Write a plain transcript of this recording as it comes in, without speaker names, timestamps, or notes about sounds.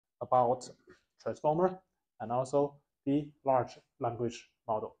about transformer and also the large language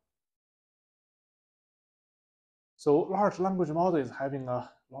model. So large language model is having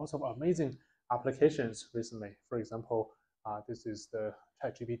lots of amazing applications recently. For example, this is the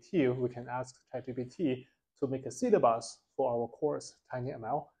ChatGPT. We can ask ChatGPT to make a syllabus for our course,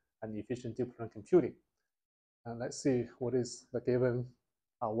 TinyML and efficient deep learning computing. And let's see what is the given,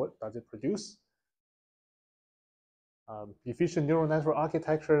 what does it produce? Efficient neural network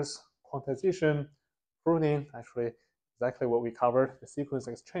architectures, quantization, pruning, actually exactly what we covered, the sequence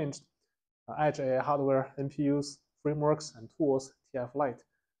exchanged, edge AI hardware, NPUs, frameworks, and tools, TF Lite,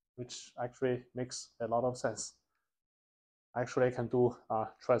 which actually makes a lot of sense. Actually, I can do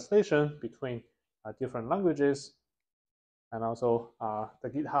translation between different languages, and also the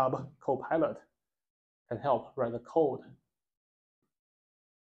GitHub Copilot can help write the code.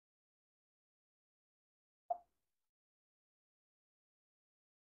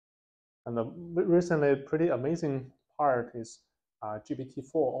 And the recently pretty amazing part is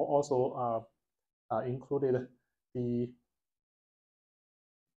GPT-4 also included the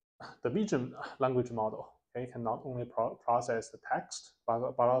vision language model. Okay, it can not only process the text,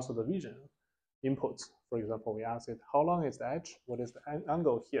 but also the vision inputs. For example, we ask it, how long is the edge? What is the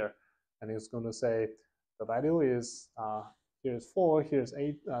angle here? And it's going to say, the value is, here's 4, here's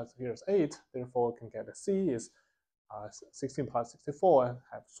 8, here's 8. Therefore, we can get a C is 16 plus 64 and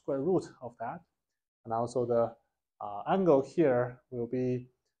have square root of that. And also the angle here will be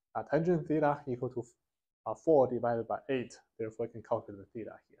tangent theta equal to 4 divided by 8. Therefore, I can calculate the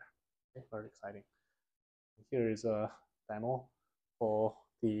theta here. Okay, very exciting. Here is a demo for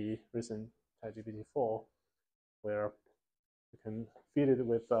the recent ChatGPT-4, where you can feed it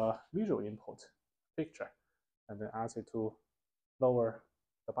with a visual input picture, and then ask it to lower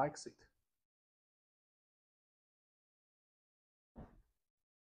the bike seat.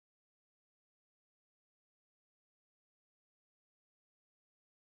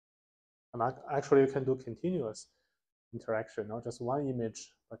 And actually, you can do continuous interaction, not just one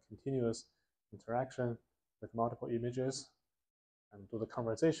image, but continuous interaction with multiple images, and do the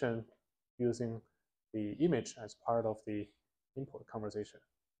conversation using the image as part of the input conversation.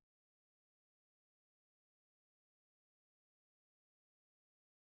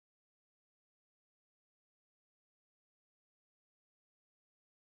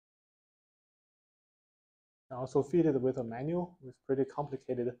 And also feed it with a menu with pretty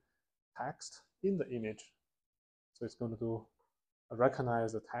complicated text in the image. So it's going to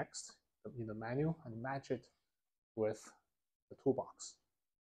recognize the text in the menu and match it with the toolbox.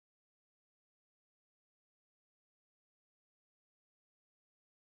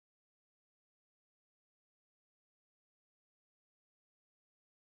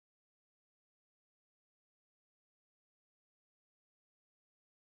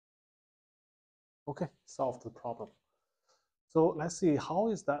 Okay, solved the problem. So let's see how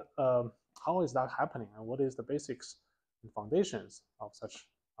is that happening, and what is the basics and foundations of such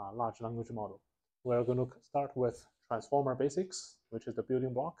a large language model. We're going to start with transformer basics, which is the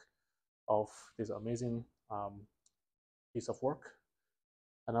building block of this amazing piece of work,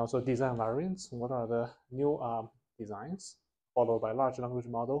 and also design variants. What are the new designs, followed by large language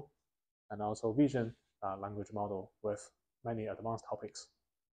model, and also vision language model with many advanced topics.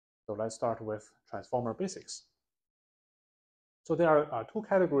 So let's start with transformer basics. So there are two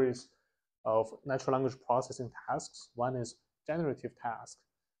categories of natural language processing tasks. One is generative task.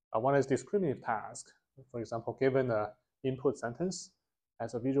 One is discriminative task. For example, given an input sentence,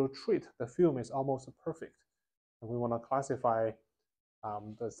 as a visual treat, the film is almost perfect. And we want to classify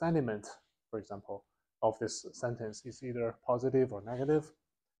the sentiment, for example, of this sentence is either positive or negative.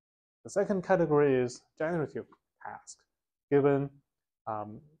 The second category is generative task. Given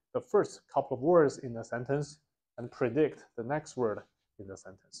the first couple of words in the sentence and predict the next word in the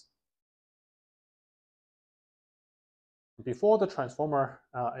sentence. Before the transformer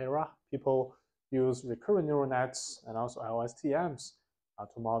era, people use recurrent neural nets and also LSTMs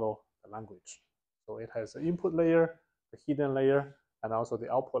to model the language. So it has the input layer, the hidden layer, and also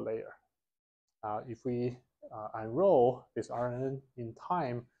the output layer. If we unroll this RNN in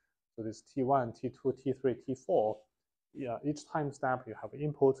time, so this T1, T2, T3, T4, each time step you have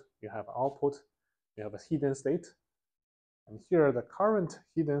input, you have output, you have a hidden state. And here the current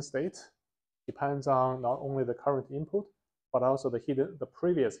hidden state depends on not only the current input, but also the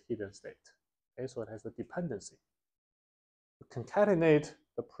previous hidden state. Okay, so it has a dependency. To concatenate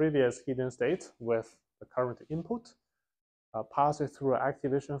the previous hidden state with the current input, pass it through an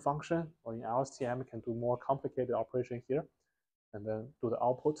activation function, or in LSTM, you can do more complicated operation here, and then do the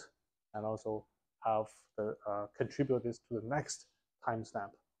output, and also have the contribute this to the next timestamp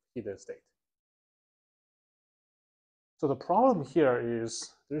hidden state. So the problem here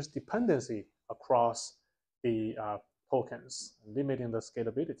is there's dependency across the tokens, limiting the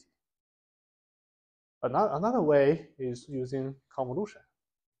scalability. Another way is using convolution,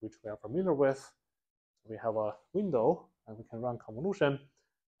 which we are familiar with. We have a window, and we can run convolution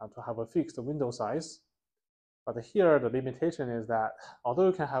to have a fixed window size. But here, the limitation is that although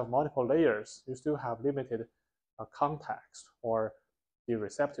you can have multiple layers, you still have limited context or the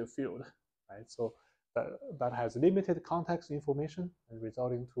receptive field, right? So that has limited context information and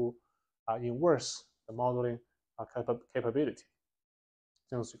resulting to in worse the modeling capability,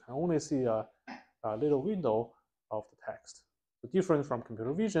 since you can only see a little window of the text. So different from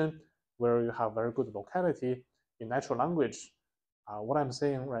computer vision, where you have very good locality, in natural language, what I'm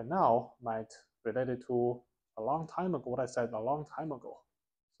saying right now might relate it to a long time ago, what I said a long time ago.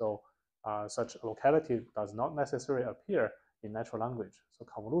 So such locality does not necessarily appear in natural language. So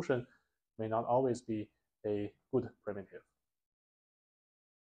convolution may not always be a good primitive.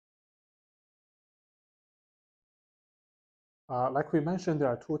 Like we mentioned, there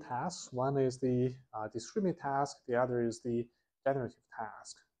are two tasks. One is the discriminate task. The other is the generative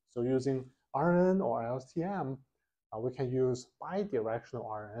task. So using RNN or LSTM, we can use bidirectional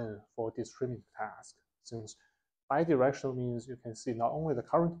RNN for discriminate task, since bidirectional means you can see not only the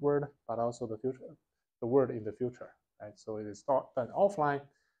current word, but also the future, the word in the future, right? So it is not done offline,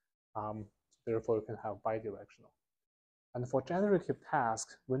 therefore you can have bidirectional. And for generative task,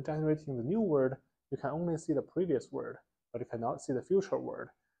 when generating the new word, you can only see the previous word, but you cannot see the future word.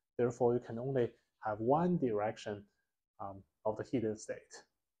 Therefore, you can only have one direction of the hidden state,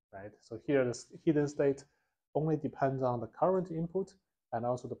 right? So here, the hidden state only depends on the current input and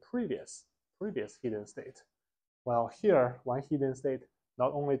also the previous hidden state. While here, one hidden state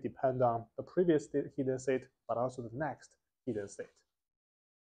not only depends on the previous hidden state, but also the next hidden state.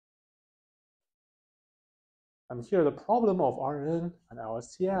 And here, the problem of RNN and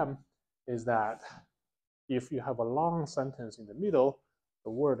LSTM is that if you have a long sentence in the middle,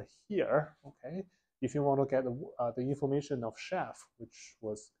 the word here, okay, if you want to get the information of chef, which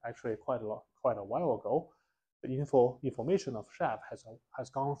was actually quite a while ago, the information of chef has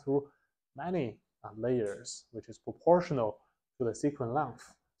gone through many layers, which is proportional to the sequence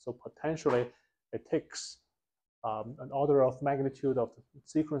length. So potentially, it takes an order of magnitude of the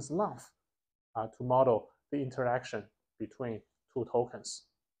sequence length to model the interaction between two tokens.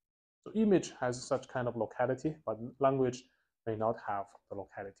 So image has such kind of locality, but language may not have the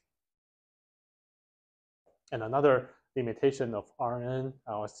locality. And another limitation of RNN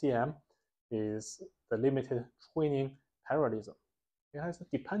LSTM is the limited training parallelism. It has a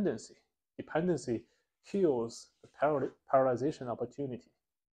dependency. Dependency kills the parallelization opportunity.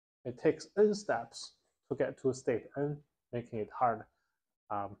 It takes n steps to get to state n, making it hard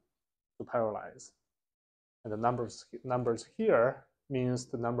to parallelize. And the numbers here means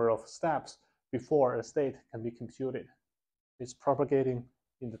the number of steps before a state can be computed. It's propagating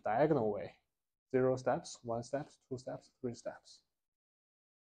in the diagonal way. 0 steps, 1 step, 2 steps, 3 steps.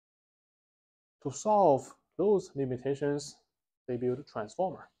 To solve those limitations, they built a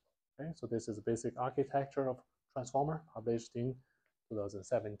transformer. Okay? So this is the basic architecture of transformer published in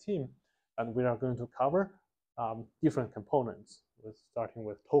 2017. And we are going to cover different components, starting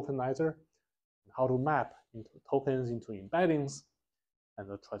with tokenizer, how to map into tokens into embeddings, and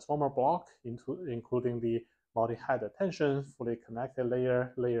the transformer block, including the multi-head attention, fully connected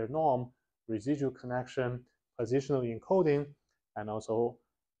layer, layer norm, residual connection, positional encoding, and also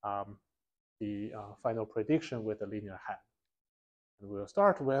the final prediction with the linear head. And we'll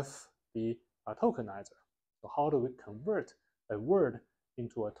start with the tokenizer. So how do we convert a word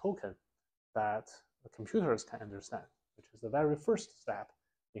into a token that the computers can understand, which is the very first step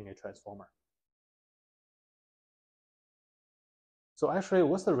in a transformer. So actually,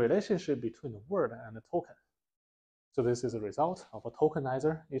 what's the relationship between a word and a token? So this is a result of a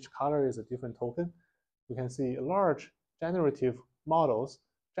tokenizer. Each color is a different token. You can see large generative models.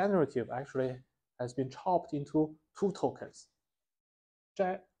 Generative actually has been chopped into 2 tokens.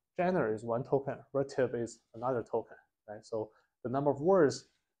 Gener is 1 token, relative is another token, right? So the number of words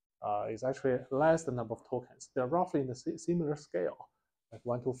is actually less than the number of tokens. They're roughly in the similar scale, like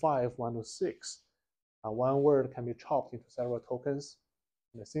 1 to 5, 1 to 6. One word can be chopped into several tokens.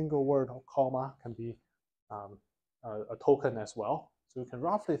 And a single word or comma can be a token as well. So you can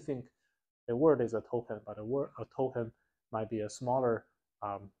roughly think a word is a token, but a token might be a smaller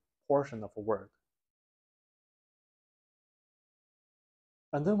portion of a word.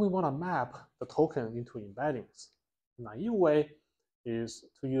 And then we want to map the token into embeddings. The naive way is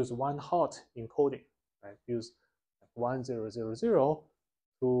to use one hot encoding, right? Use 1000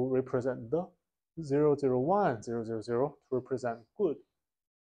 to represent the 001, 000 to represent good,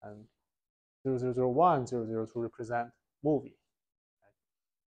 and 0001, 00 to represent movie.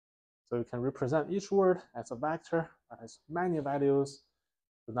 So you can represent each word as a vector that has many values,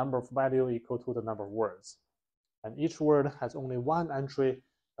 the number of value equal to the number of words. And each word has only one entry,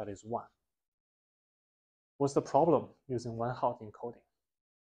 that is 1. What's the problem using one-hot encoding?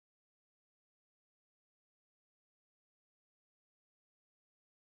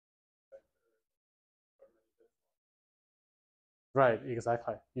 Right,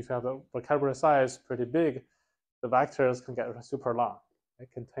 exactly. If you have the vocabulary size pretty big, the vectors can get super long. They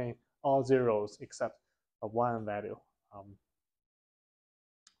contain all zeros except a 1 value.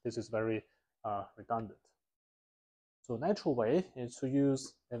 This is very redundant. So natural way is to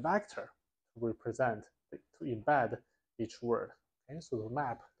use a vector to represent, to embed each word. Okay, so to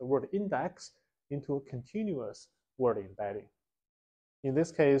map the word index into a continuous word embedding. In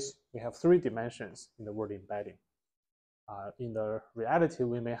this case, we have 3 dimensions in the word embedding. In the reality,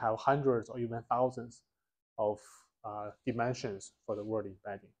 we may have hundreds or even thousands of dimensions for the word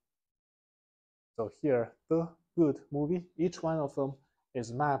embedding. So here, the good movie, each one of them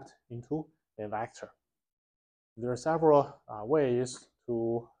is mapped into a vector. There are several ways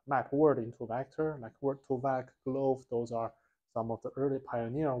to map word into vector, like word2vec, glove. Those are some of the early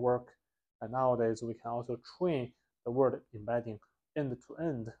pioneer work. And nowadays, we can also train the word embedding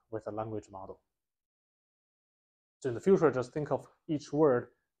end-to-end with a language model. So in the future, just think of each word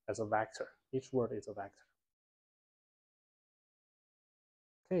as a vector. Each word is a vector.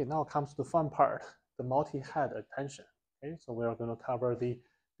 Okay, now comes the fun part, the multi-head attention. Okay, so we are going to cover the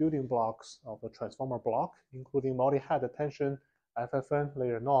building blocks of the transformer block, including multi-head attention, FFN,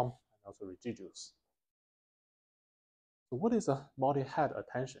 layer norm, and also residuals. So what is a multi-head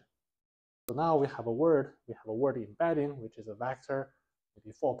attention? So now we have a word embedding, which is a vector,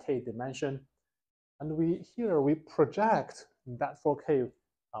 maybe 4K dimension. And here we project that 4K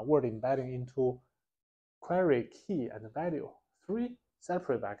word embedding into query, key, and value, 3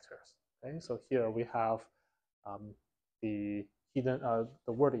 separate vectors. Okay, so here we have the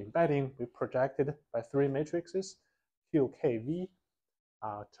word embedding we projected by 3 matrices, Q, K, V,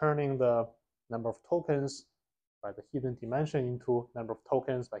 turning the number of tokens by the hidden dimension into number of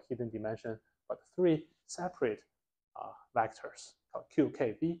tokens by hidden dimension, but 3 separate vectors called Q,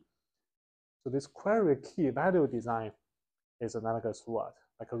 K, V. So this query key value design is analogous to what?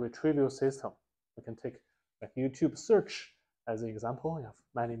 Like a retrieval system. We can take like YouTube search as an example. You have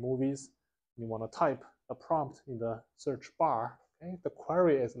many movies. You want to type a prompt in the search bar. Okay? The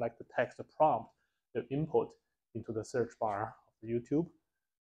query is like the text prompt you input into the search bar of YouTube.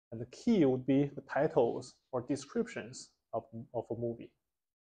 And the key would be the titles or descriptions of a movie.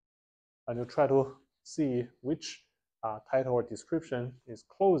 And you try to see which title or description is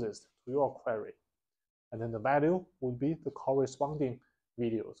closest to your query. And then the value would be the corresponding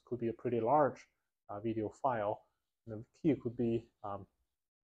videos. Could be a pretty large video file. And the key could be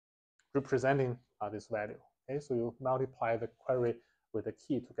representing this value. Okay, so you multiply the query with the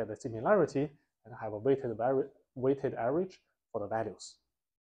key to get the similarity and have a weighted average for the values.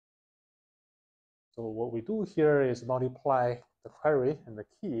 So what we do here is multiply the query and the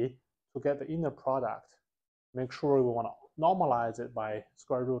key to get the inner product. Make sure we want to normalize it by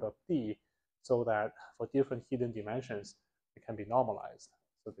square root of d, so that for different hidden dimensions, it can be normalized.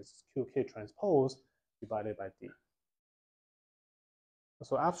 So this is QK transpose divided by d.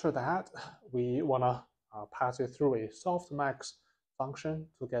 So after that, we want to pass it through a softmax function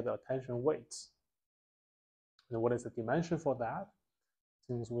to get the attention weights. And what is the dimension for that?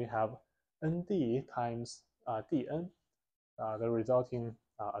 Since we have nd times dn, the resulting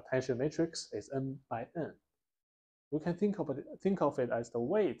attention matrix is n by n. We can think of it as the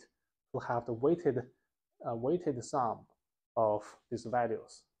weight to have the weighted sum of these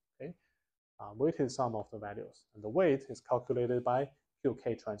values. Okay, weighted sum of the values, and the weight is calculated by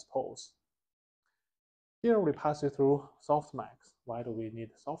QK transpose. Here we pass it through softmax. Why do we need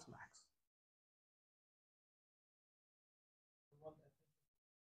softmax?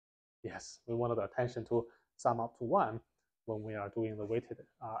 Yes, we want the attention to sum up to 1 when we are doing the weighted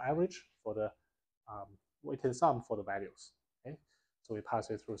average for the weighted sum for the values. Okay, so we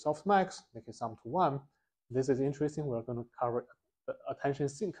pass it through softmax, make it sum to 1. This is interesting. We're going to cover the attention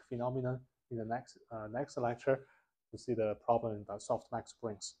sink phenomenon in the next lecture to see the problem that softmax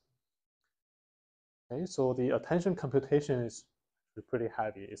brings. Okay, so the attention computation is pretty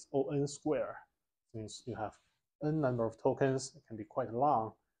heavy. It's O(n) squared. Since you have n number of tokens, it can be quite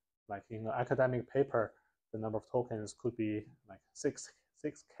long. Like in an academic paper, the number of tokens could be like 6K.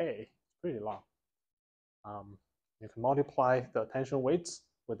 It's pretty long. You can multiply the attention weights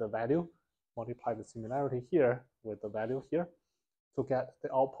with the value, multiply the similarity here with the value here to get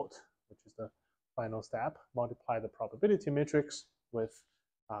the output, which is the final step. Multiply the probability matrix with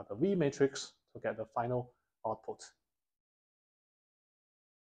the V matrix to get the final output.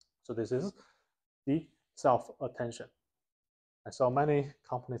 So this is the self-attention. I saw many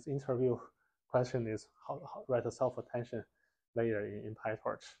companies interview question is how write a self-attention layer in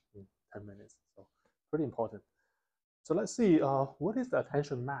PyTorch in 10 minutes. So pretty important. So let's see, what is the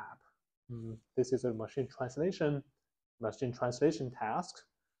attention map? This is a machine translation task.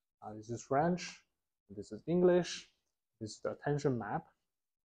 This is French, this is English, this is the attention map.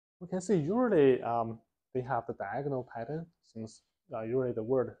 We can see usually they have the diagonal pattern, since usually the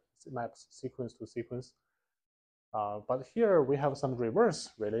word maps sequence to sequence. But here we have some reverse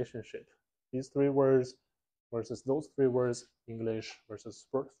relationship. These three words versus those three words, English versus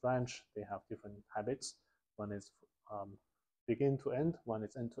French, they have different habits. One is begin to end, one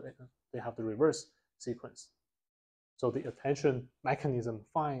is end to end. They have the reverse sequence. So the attention mechanism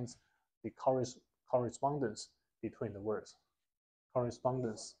finds the correspondence between the words.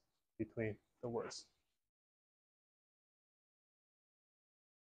 Correspondence between the words.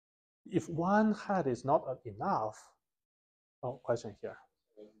 If one head is not enough, oh, question here.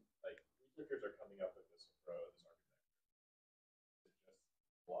 Like researchers are coming up with this architecture. Is it just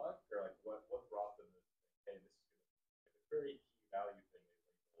luck, or like what brought them to think, hey, this is gonna like a very key value thing they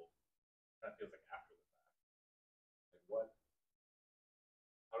labeled. That feels like after the fact. Like what?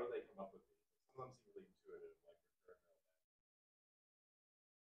 How do they come up with these? Some of them seem really intuitive, like your current neural net.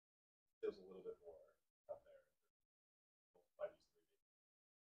 Feels a little bit more out there. Multiply these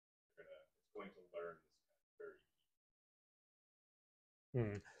three. It's going to learn this kind of very key.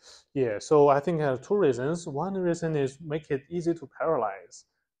 Yeah, so I think there are two reasons. One reason is make it easy to parallelize.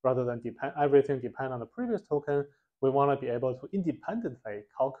 Rather than everything depend on the previous token, we want to be able to independently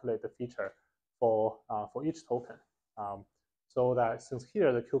calculate the feature for each token. So that since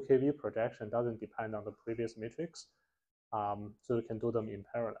here the QKV projection doesn't depend on the previous matrix, so we can do them in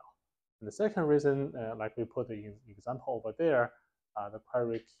parallel. And the second reason, like we put the example over there, the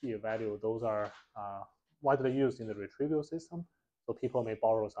query key value, those are widely used in the retrieval system. So people may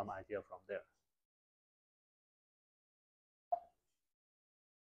borrow some idea from there.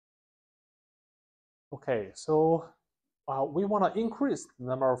 Okay, so we want to increase the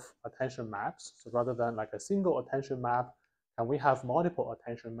number of attention maps. So rather than like a single attention map, can we have multiple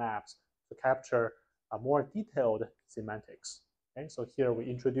attention maps to capture a more detailed semantics? Okay, so here we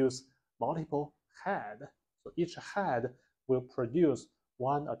introduce multiple head. So each head will produce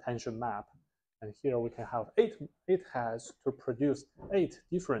one attention map. And here we can have eight heads to produce 8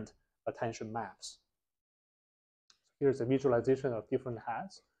 different attention maps. Here's a visualization of different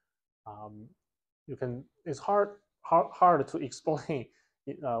heads. It's hard to explain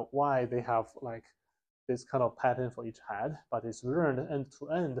why they have like this kind of pattern for each head, but it's learned end to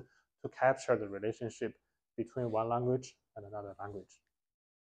end to capture the relationship between one language and another language.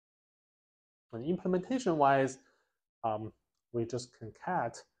 And implementation wise, we just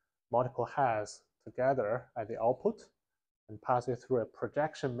concat multiple heads together at the output and pass it through a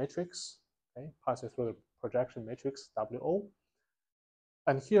projection matrix. Okay, pass it through the projection matrix WO.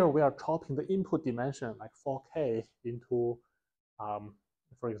 And here we are chopping the input dimension like 4K into,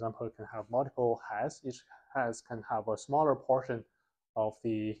 for example, you can have multiple heads. Each head can have a smaller portion of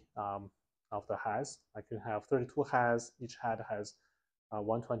the heads. Like you have 32 heads. Each head has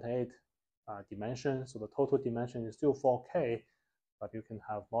 128 dimension. So the total dimension is still 4K, but you can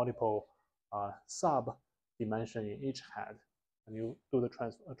have multiple sub dimension in each head, and you do the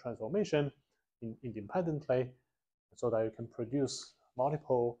transformation independently so that you can produce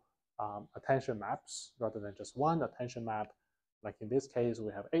multiple attention maps rather than just one attention map. Like in this case,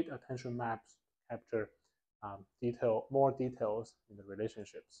 we have 8 attention maps to capture more details in the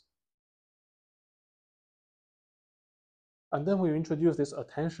relationships. And then we introduce this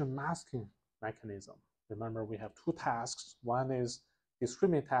attention masking mechanism. Remember, we have 2 tasks. One is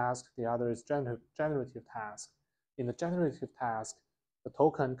discriminate task, the other is generative task. In the generative task, the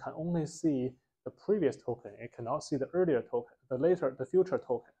token can only see the previous token. It cannot see the earlier token, the future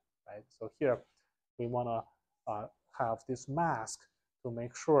token, right? So here we want to have this mask to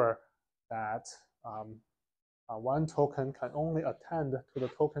make sure that one token can only attend to the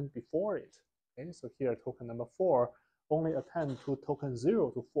token before it. Okay, so here token number 4 only attend to token 0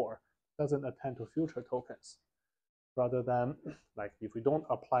 to 4, doesn't attend to future tokens. Rather than like if we don't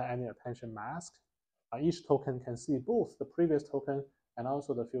apply any attention mask, each token can see both the previous token and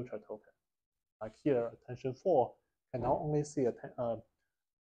also the future token. Like here, attention 4 can not only see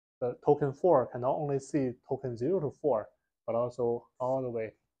the token 4 can not only see token 0 to 4, but also all the way,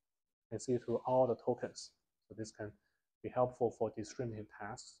 you can see through all the tokens. So this can be helpful for distributed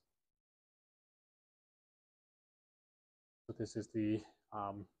tasks. So this is the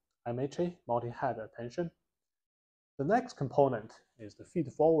MHA, multi-head attention. The next component is the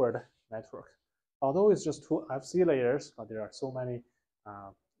feed-forward network. Although it's just 2 FC layers, but there are so many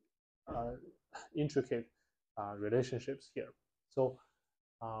intricate relationships here. So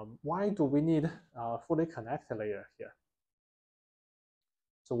why do we need a fully connected layer here?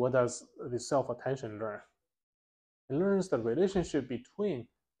 So what does the self-attention learn? It learns the relationship between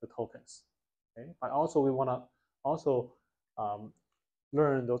the tokens. Okay? But also we want to also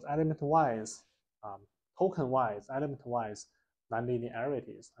learn those element-wise, token-wise, element-wise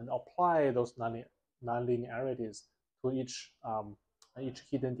nonlinearities and apply those nonlinearities to each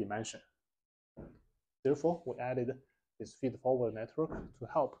hidden dimension. Therefore, we added this feed-forward network to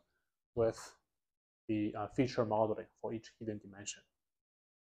help with the feature modeling for each hidden dimension.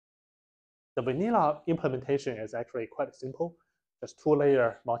 The vanilla implementation is actually quite simple, just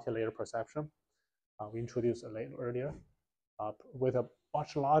 2-layer, multi-layer perception. We introduced it earlier with a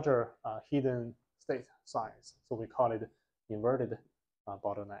much larger hidden state size. So we call it inverted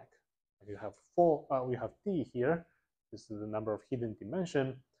bottleneck. You have we have D here. This is the number of hidden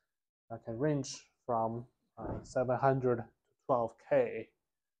dimension that can range from 700 to 12K.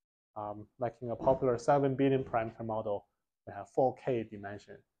 Like in a popular 7 billion parameter model, we have 4K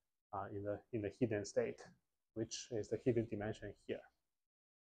dimension in the hidden state, which is the hidden dimension here.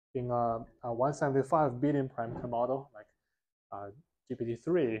 In a 175 billion parameter model, like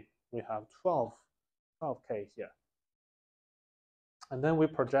GPT-3, we have 12K here. And then we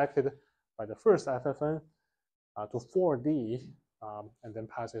projected by the first FFN to 4D, and then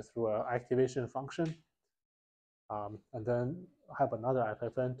pass it through an activation function, and then have another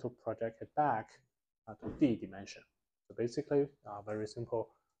FFN to project it back to D dimension. So basically, very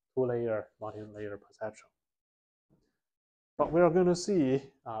simple 2-layer, multi-layer perception. But we are going to see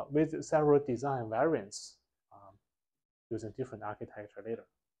with several design variants using different architecture later.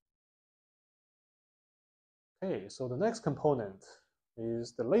 Okay, so the next component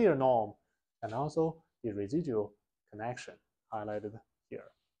is the layer norm and also the residual connection highlighted here.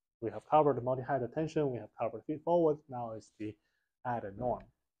 We have covered multi-head attention, we have covered feed-forward, now it's the added norm.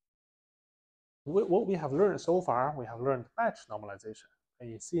 What we have learned so far, we have learned batch normalization.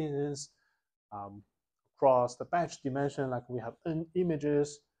 In CNNs, across the batch dimension, like we have n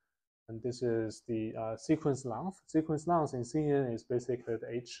images, and this is the sequence length. Sequence length in CNN is basically the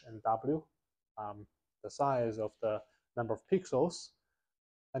H and W, the size of the number of pixels.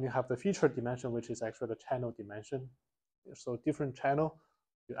 And you have the feature dimension, which is actually the channel dimension. So different channel,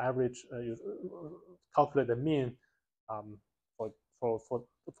 you average, you calculate the mean for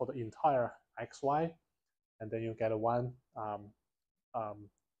the entire XY, and then you get one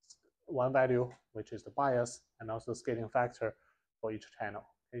value, which is the bias, and also scaling factor for each channel.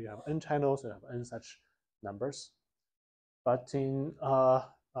 Okay, you have n channels, you have n such numbers. But in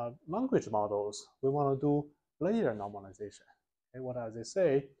language models, we want to do layer normalization. Okay, what does it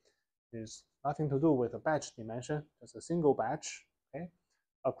say? Is nothing to do with a batch dimension, just a single batch, okay,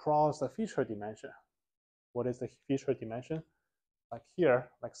 across the feature dimension. What is the feature dimension? Like here,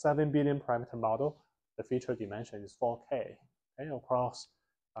 like 7 billion parameter model, the feature dimension is 4K. Okay, across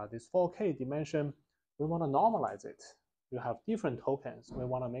this 4K dimension, we want to normalize it. You have different tokens. We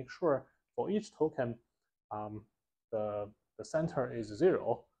want to make sure for each token, the center is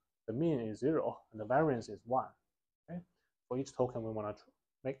 0, the mean is 0, and the variance is 1. Okay? For each token, we want to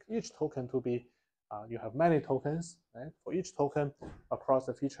make each token to be, you have many tokens. Right? For each token across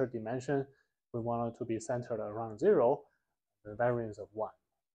the feature dimension, we want it to be centered around 0, the variance of 1.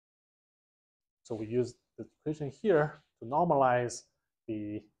 So we use the equation here to normalize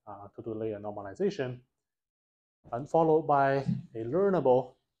the to do layer normalization, and followed by a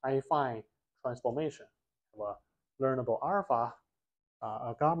learnable affine transformation of a learnable alpha,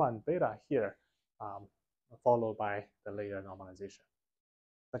 a gamma and beta here, followed by the layer normalization.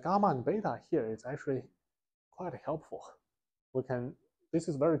 The gamma and beta here is actually quite helpful. This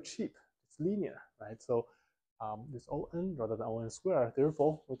is very cheap, it's linear, right? So it's ON rather than ON squared.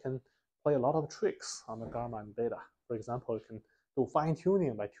 Therefore, we can play a lot of tricks on the gamma and beta. For example, you can do fine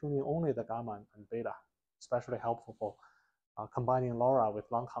tuning by tuning only the gamma and beta, especially helpful for combining LoRa with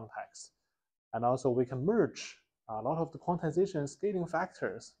long context. And also we can merge a lot of the quantization scaling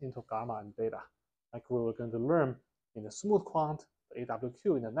factors into gamma and beta. Like we were going to learn in the smooth quant, the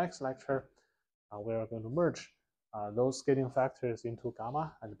AWQ in the next lecture, we are going to merge those scaling factors into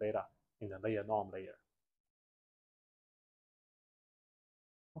gamma and beta in the layer norm layer.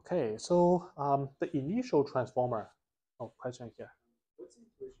 Okay, so the initial transformer Oh, question here. What's the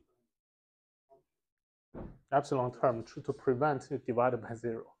intuition behind Epsilon term to prevent it divided by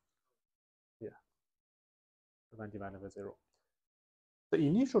 0. Yeah, prevent divided by 0. The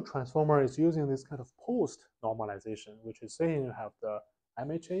initial transformer is using this kind of post normalization, which is saying you have the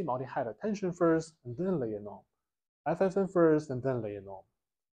MHA multi-height attention first and then layer norm, FFN first and then layer norm.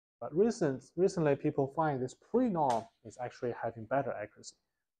 But recently people find this pre-norm is actually having better accuracy.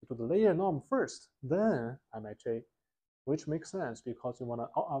 You do the layer norm first, then MHA, which makes sense because you want to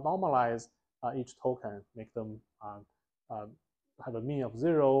normalize each token, make them have a mean of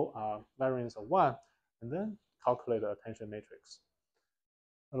 0, variance of 1, and then calculate the attention matrix.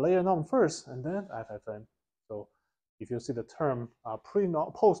 A layer norm first, and then FFN. So if you see the term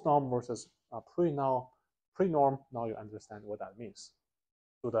post-norm versus pre-norm, now you understand what that means.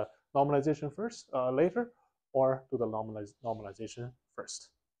 Do the normalization first, later, or do the normalization first.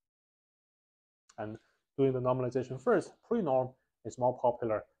 And doing the normalization first, pre-norm, is more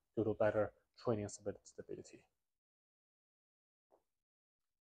popular due to better training stability.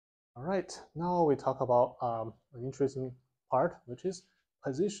 All right, now we talk about an interesting part, which is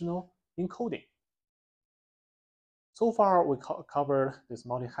positional encoding. So far, we covered this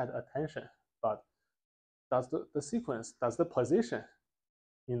multi-height attention, but does the sequence, does the position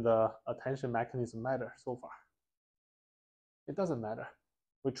in the attention mechanism matter so far? It doesn't matter.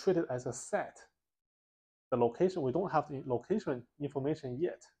 We treat it as a set. The location, we don't have the location information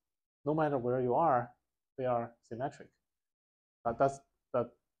yet. No matter where you are, they are symmetric. That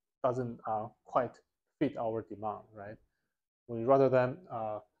doesn't quite fit our demand, right? We rather than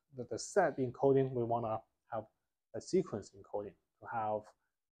the set encoding, we want to have a sequence encoding to have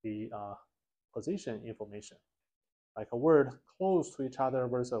the position information. Like a word close to each other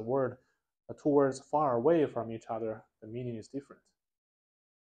versus a word, two words far away from each other, the meaning is different.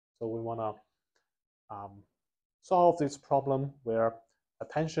 So we want to solve this problem where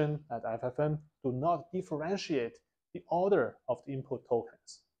attention at FFN do not differentiate the order of the input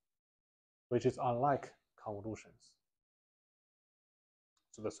tokens, which is unlike convolutions.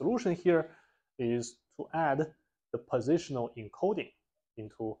 So the solution here is to add the positional encoding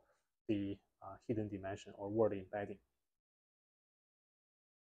into the hidden dimension or word embedding.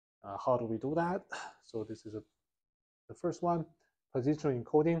 How do we do that? So this is the first one, positional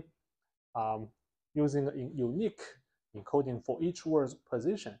encoding, using a unique encoding for each word's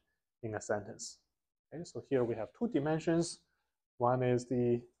position in a sentence. Okay, so here we have two dimensions. One is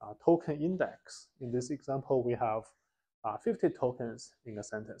the token index. In this example, we have 50 tokens in a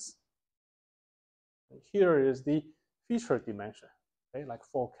sentence. And here is the feature dimension, okay, like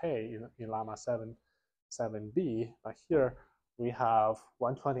 4K in Llama 7B. But here we have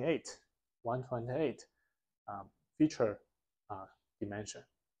 128 feature dimension.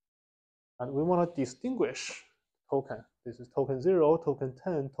 And we want to distinguish token. This is token 0, token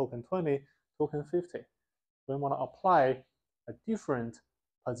 10, token 20, token 50. We want to apply a different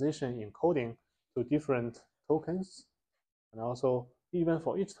position encoding to different tokens. And also, even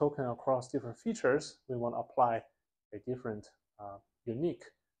for each token across different features, we want to apply a different unique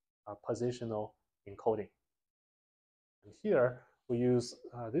positional encoding. And here, we use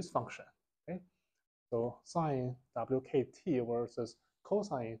this function. Okay? So sine WKT versus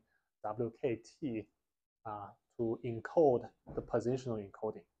cosine WKT to encode the positional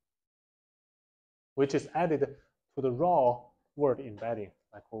encoding, which is added to the raw word embedding,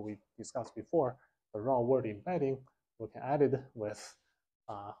 like what we discussed before. The raw word embedding, we can add it with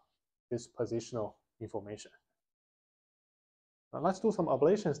this positional information. Now let's do some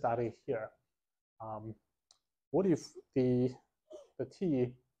ablation study here. What if the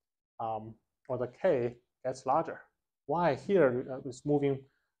T or the K gets larger? Why here it's moving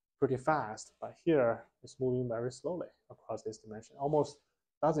pretty fast, but here it's moving very slowly across this dimension. Almost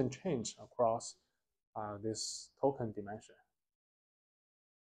doesn't change across this token dimension.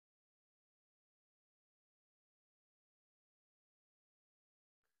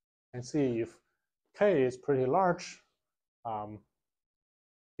 And see if K is pretty large,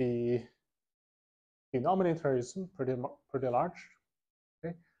 the denominator is pretty large,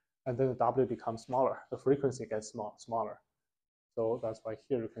 okay, and then the W becomes smaller. The frequency gets smaller. So that's why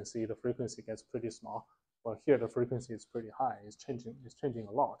here you can see the frequency gets pretty small. Well, here the frequency is pretty high. It's changing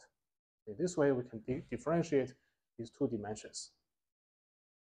a lot. Okay, this way we can differentiate these two dimensions.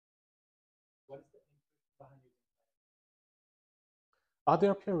 What is the intuition behind using They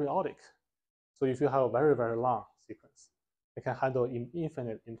are periodic. So if you have a very, very long sequence, it can handle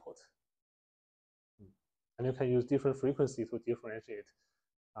infinite input. And you can use different frequency to differentiate,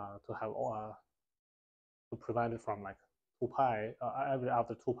 to have to prevent it from like 2 pi.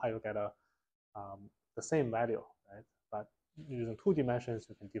 After 2 pi, you get the same value, right? but using 2 dimensions,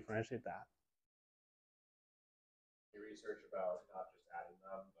 you can differentiate that. Any research about not just adding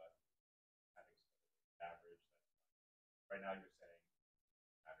them, but adding some average? Right now, you're saying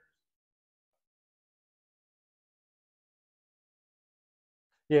matters.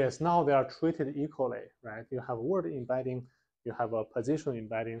 Yes, now they are treated equally, right? You have a word embedding, you have a position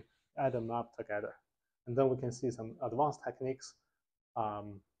embedding, add them up together. And then we can see some advanced techniques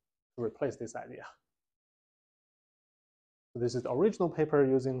to replace this idea. So this is the original paper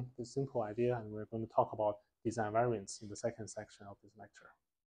using this simple idea, and we're going to talk about design variants in the second section of this lecture.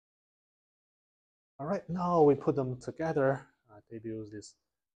 All right, now we put them together. They use this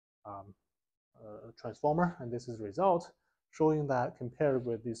transformer, and this is the result, showing that compared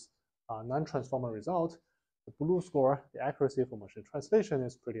with this non-transformer result, the blue score, the accuracy for machine translation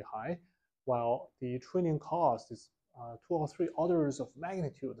is pretty high, while the training cost is 2 or 3 orders of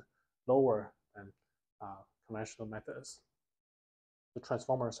magnitude lower than conventional methods. The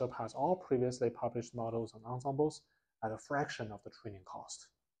transformer surpass all previously published models and ensembles at a fraction of the training cost.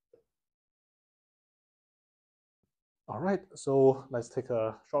 All right, so let's take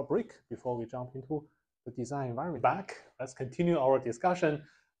a short break before we jump into the design environment. Back, let's continue our discussion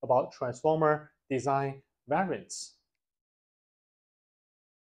about transformer design variants.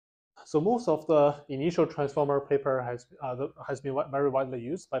 So most of the initial transformer paper has been very widely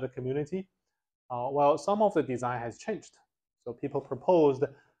used by the community, while some of the design has changed. So people proposed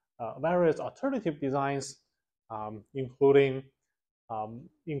various alternative designs, including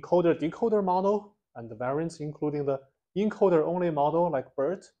encoder-decoder model, and the variants including the encoder-only model like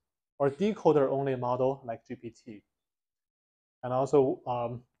BERT, or decoder-only model like GPT. And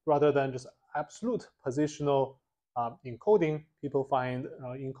also, rather than just absolute positional encoding, people find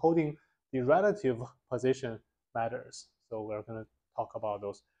encoding the relative position matters. So we're going to talk about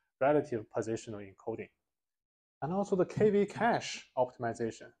those relative positional encoding. And also the KV cache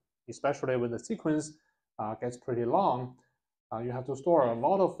optimization, especially when the sequence gets pretty long, you have to store a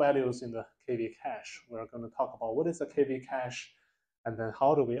lot of values in the KV cache. We're going to talk about what is the KV cache, and then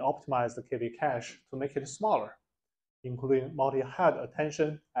how do we optimize the KV cache to make it smaller, including multi-head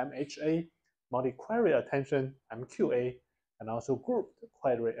attention, MHA, multi-query attention, MQA, and also group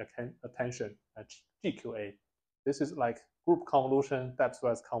query attention, GQA. This is like group convolution,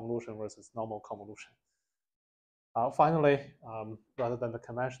 depth-first convolution versus normal convolution. Finally, rather than the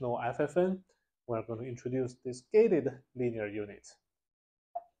conventional FFN, we're going to introduce this gated linear unit.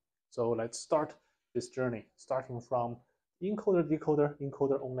 So let's start this journey, starting from encoder-decoder,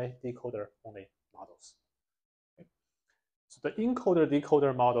 encoder-only, decoder-only models. Okay. So the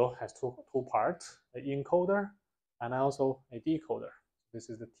encoder-decoder model has two parts, an encoder and also a decoder. This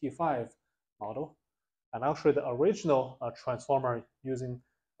is the T5 model. And actually the original transformer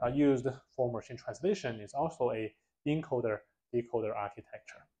used for machine translation is also a encoder-decoder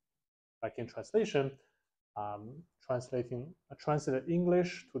architecture. Like in translation, translated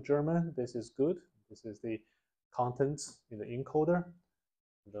English to German, this is good. This is the contents in the encoder.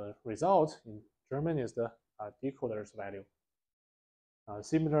 The result in German is the decoder's value.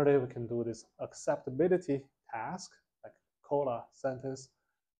 Similarly, we can do this acceptability task, like cola sentence.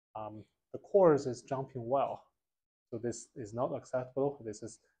 The chorus is jumping well, so this is not acceptable. This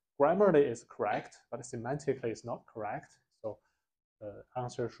is grammarly is correct, but semantically is not correct. So the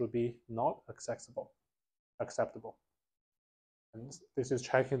answer should be not acceptable. And this is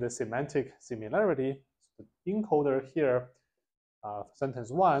checking the semantic similarity. So the encoder here,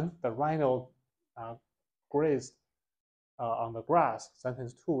 sentence 1, the rhino grazed on the grass.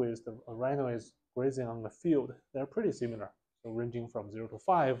 Sentence 2 is the rhino is grazing on the field. They're pretty similar. So ranging from 0 to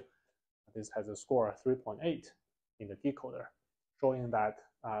 5, this has a score of 3.8 in the decoder, showing that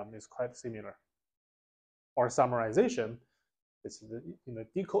it's quite similar. Or summarization, this is in the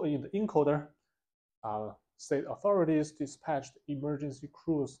encoder, state authorities dispatched emergency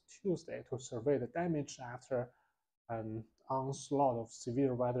crews Tuesday to survey the damage after an onslaught of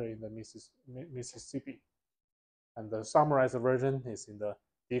severe weather in the Mississippi. And the summarized version is in the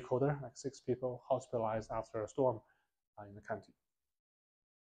decoder, like 6 people hospitalized after a storm in the county.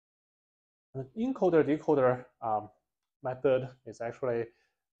 The encoder-decoder method is actually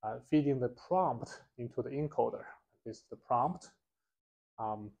feeding the prompt into the encoder. This is the prompt.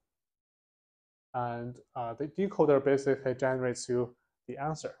 And the decoder basically generates you the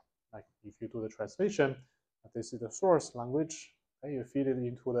answer. Like if you do the translation, this is the source language. Okay, you feed it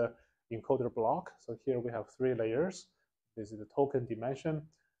into the encoder block. So here we have 3 layers. This is the token dimension,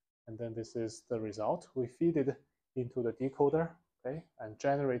 and then this is the result. We feed it into the decoder, okay, and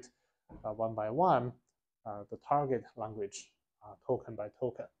generate one by one the target language token by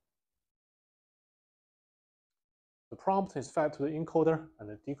token. The prompt is fed to the encoder, and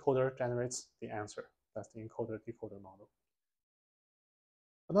the decoder generates the answer. That's the encoder-decoder model.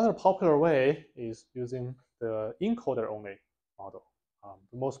 Another popular way is using the encoder-only model.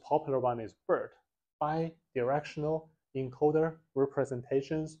 The most popular one is BERT, bidirectional encoder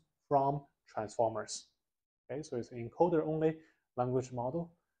representations from transformers. Okay, so it's an encoder-only language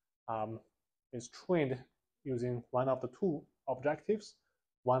model. It's trained using one of the two objectives.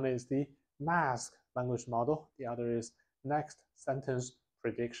 One is the mask language model. The other is next sentence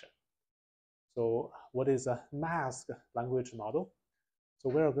prediction. So what is a mask language model? So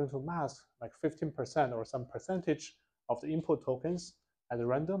we're going to mask like 15% or some percentage of the input tokens at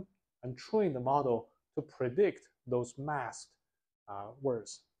random and train the model to predict those masked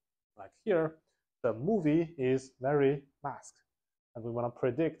words. Like here, the movie is very masked, and we want to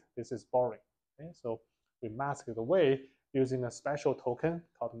predict this is boring. Okay? So we mask it away using a special token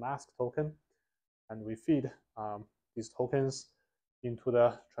called mask token, and we feed these tokens into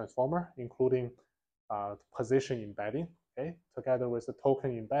the transformer, including position embedding. Okay, together with the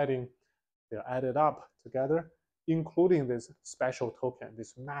token embedding, they're added up together, including this special token,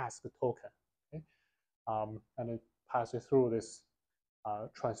 this mask token. Okay, and it passes through this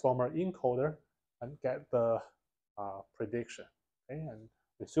transformer encoder and get the prediction. Okay, and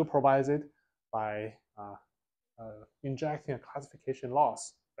we supervise it by injecting a classification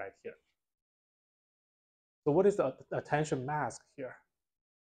loss right here. So what is the attention mask here?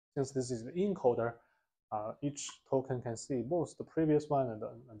 Since this is the encoder, each token can see both the previous one and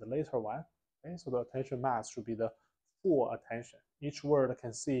the later one. Okay, so the attention mask should be the full attention. Each word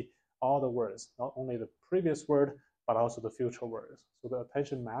can see all the words, not only the previous word, but also the future words. So the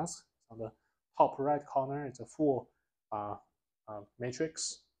attention mask on the top right corner, it's a full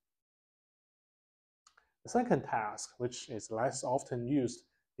matrix. The second task, which is less often used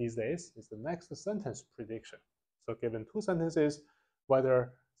these days, is the next sentence prediction. So given two sentences,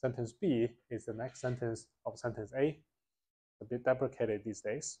 whether sentence B is the next sentence of sentence A, a bit deprecated these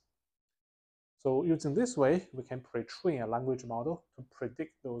days. So using this way, we can pre-train a language model to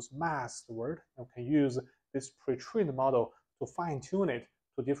predict those masked words, and we can use this pre-trained model to fine-tune it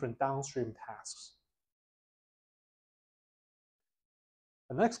to different downstream tasks.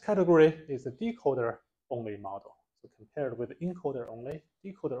 The next category is the decoder-only model. So compared with the encoder-only,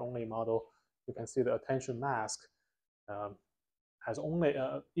 decoder-only model, you can see the attention mask has only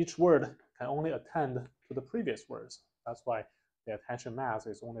each word can only attend to the previous words. That's why the attention mask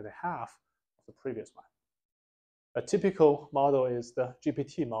is only the half of the previous one. A typical model is the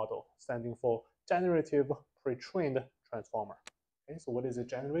GPT model, standing for Generative Pre-trained Transformer. Okay, so what is it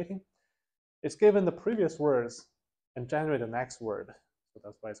generating? It's given the previous words and generate the next word. So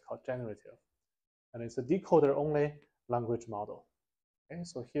that's why it's called generative. And it's a decoder-only language model. Okay,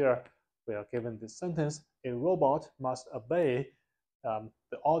 so here we are given this sentence: a robot must obey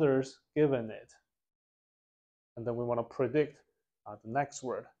the orders given it. And then we want to predict the next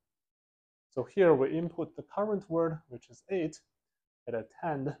word. So here we input the current word, which is 8. It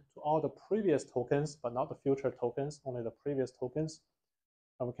attend to all the previous tokens, but not the future tokens, only the previous tokens.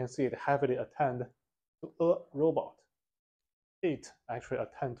 And we can see it heavily attend to a robot. 8 actually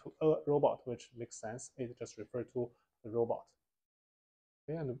attend to a robot, which makes sense. It just refers to the robot.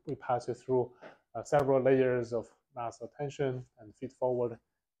 Okay, and we pass it through several layers of mass attention and feed-forward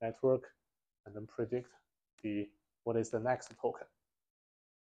network, and then predict what is the next token.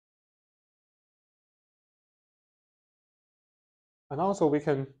 And also we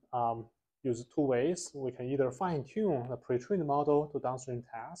can use two ways. We can either fine-tune the pre-trained model to downstream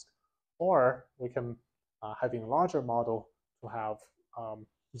task, or we can having a larger model to have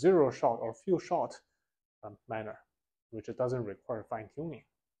zero-shot or few-shot manner, which it doesn't require fine-tuning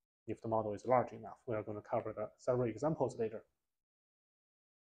if the model is large enough. We are going to cover several examples later.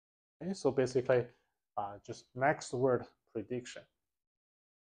 Okay, so basically just next word prediction.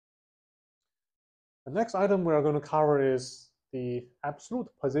 The next item we are going to cover is the absolute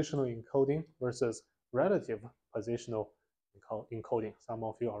positional encoding versus relative positional encoding. Some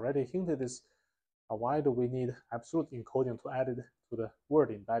of you already hinted this. Why do we need absolute encoding to add it to the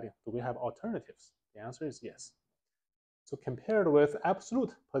word embedding? Do we have alternatives? The answer is yes. So compared with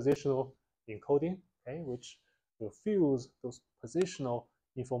absolute positional encoding, okay, which will fuse those positional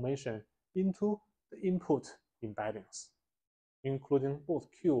information into the input embeddings, including both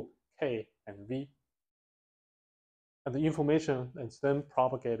Q, K, and V. And the information is then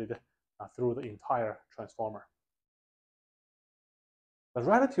propagated through the entire transformer. The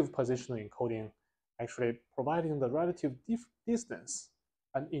relative positional encoding actually providing the relative distance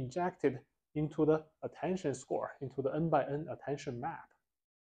and injected into the attention score, into the n by n attention map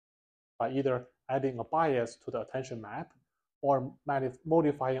by either adding a bias to the attention map, or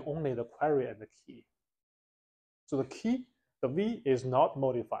modifying only the query and the key. So the key, the V is not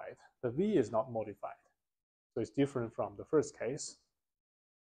modified. The V is not modified. So it's different from the first case.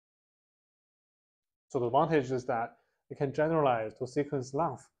 So the advantage is that it can generalize to sequence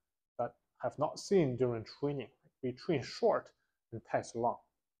length that have not seen during training. We train short and test long.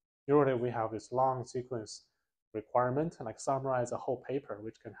 Usually we have this long sequence requirement, like summarize a whole paper,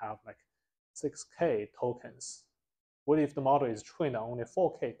 which can have like 6K tokens. What if the model is trained on only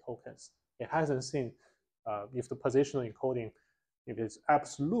 4K tokens? It hasn't seen if the positional encoding, if it's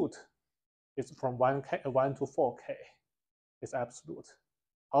absolute, it's from 1 to 4K. It's absolute.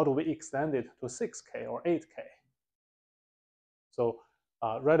 How do we extend it to 6K or 8K? So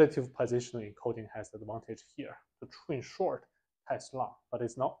relative positional encoding has the advantage here to train short, test long, but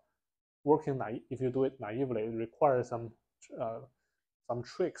it's not working if you do it naively. It requires some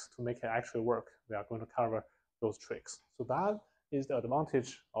tricks to make it actually work. We are going to cover those tricks. So that is the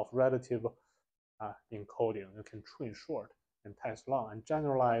advantage of relative encoding. You can train short and test long and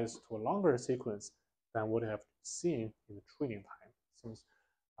generalize to a longer sequence than what you have seen in the training time, since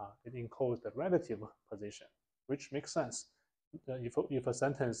it encodes the relative position, which makes sense. If a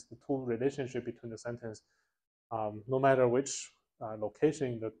sentence, the two relationship between the sentence, no matter which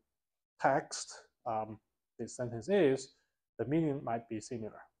location in the text this sentence is, the meaning might be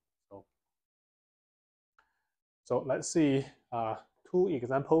similar. So let's see two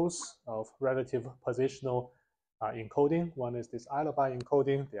examples of relative positional encoding. One is this alibi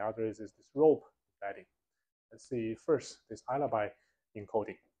encoding. The other is this rope embedding. Let's see first this alibi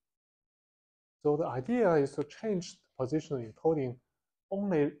encoding. So the idea is to change the positional encoding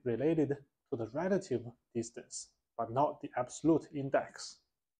only related to the relative distance, but not the absolute index.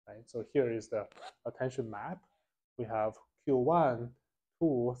 Right? So here is the attention map. We have Q1,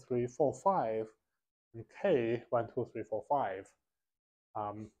 2, 3, 4, 5, and K, 1, 2, 3, 4, 5.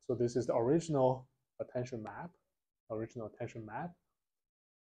 So this is the original attention map,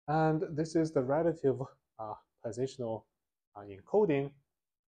 and this is the relative positional encoding.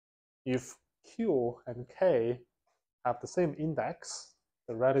 If Q and K have the same index,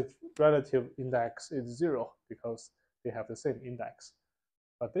 the relative index is 0 because they have the same index.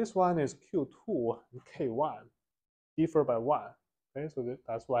 But this one is Q2 and K1, differ by 1. Okay, so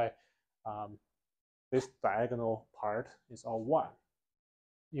that's why this diagonal part is all 1,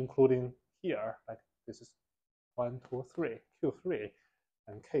 including here, like this is 1, 2, 3, Q3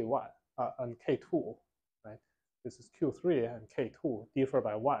 and K1 and K2, right? This is Q3 and K2 differ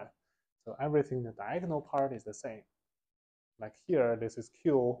by 1. So everything in the diagonal part is the same. Like here, this is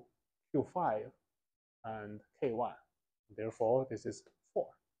Q5 and K1. Therefore, this is 4.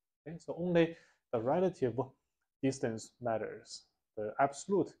 Okay, so only the relative distance matters. The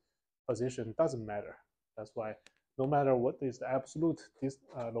absolute position doesn't matter. That's why no matter what is the absolute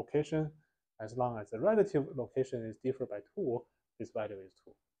location, as long as the relative location is different by 2, this value is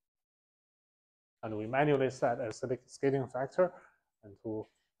 2. And we manually set a scaling factor and to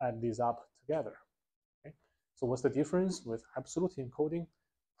add these up together. Okay? So what's the difference with absolute encoding?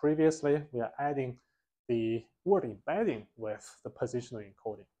 Previously, we are adding the word embedding with the positional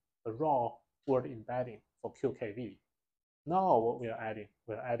encoding, the raw word embedding for QKV. Now what we are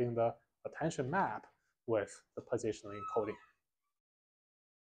adding the attention map with the positional encoding.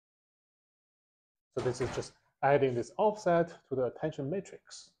 So this is just adding this offset to the attention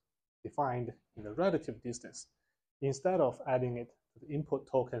matrix defined in the relative distance instead of adding it to the input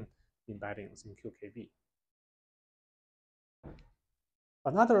token embeddings in QKV.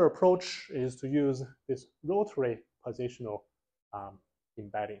 Another approach is to use this rotary positional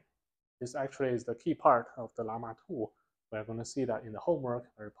embedding. This actually is the key part of the Llama 2. We're going to see that in the homework,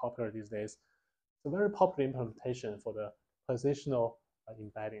 very popular these days. It's a very popular implementation for the positional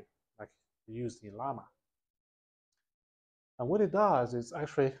embedding, like used in Llama. And what it does is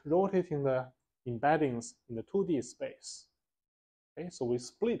actually rotating the embeddings in the 2D space. Okay, so we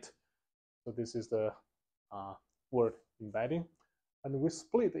split. So this is the word embedding. And we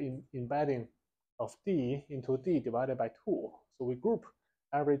split the embedding of D into D divided by 2. So we group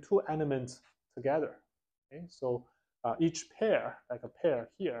every 2 elements together. Okay, so each pair, like a pair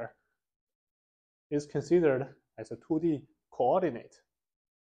here, is considered as a 2D coordinate.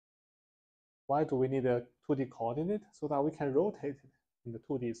 Why do we need a 2D coordinate? So that we can rotate it in the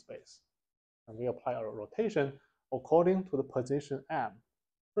 2D space. And we apply our rotation according to the position M.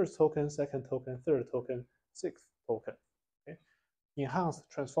 First token, second token, third token, sixth token. Okay? Enhanced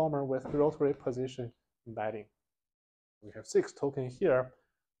transformer with rotary position embedding. We have 6 tokens here.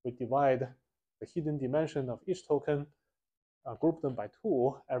 We divide the hidden dimension of each token group them by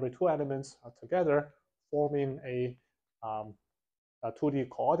 2, every 2 elements are together, forming a 2D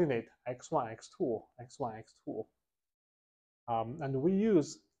coordinate x1, x2, x1, x2. And we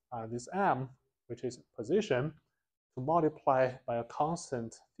use this m, which is position, to multiply by a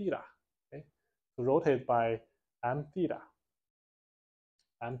constant theta, okay? To rotate by m theta.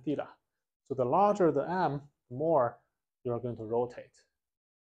 So the larger the m, the more you are going to rotate.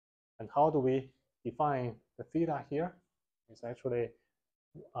 And how do we define the theta here? It's actually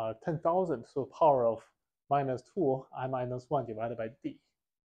 10,000 to the power of minus 2 I minus 1 divided by d.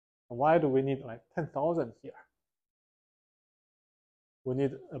 And why do we need like 10,000 here? We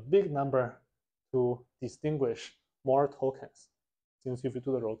need a big number to distinguish more tokens. Since if you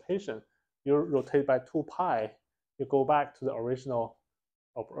do the rotation, you rotate by 2 pi, you go back to the original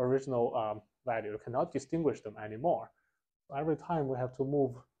value. You cannot distinguish them anymore. So every time we have to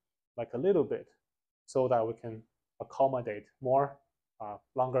move like a little bit so that we can accommodate more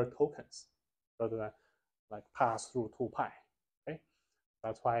longer tokens rather than like pass through 2 pi. Okay,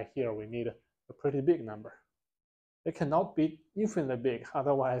 that's why here we need a pretty big number. It cannot be infinitely big,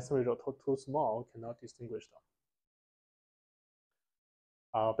 otherwise we rotate too small, cannot distinguish them.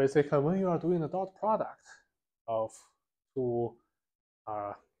 Basically, when you are doing the dot product of two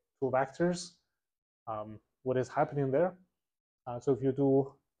vectors, what is happening there? So if you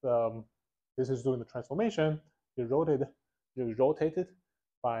do this is doing the transformation, you rotate it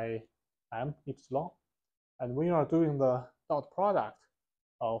by m epsilon, and when you are doing the dot product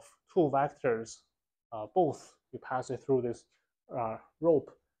of 2 vectors, both you pass it through this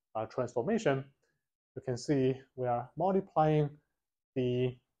rope transformation, you can see we are multiplying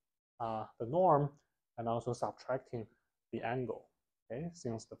the norm and also subtracting the angle. Okay,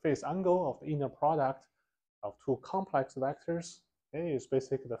 since the phase angle of the inner product of 2 complex vectors, okay, is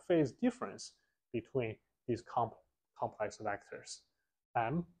basically the phase difference between these complex vectors,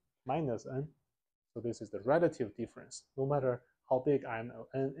 m minus n. So this is the relative difference. No matter how big n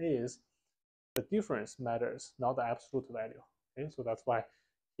is, the difference matters, not the absolute value. Okay, so that's why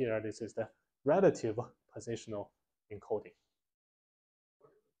here this is the relative positional encoding.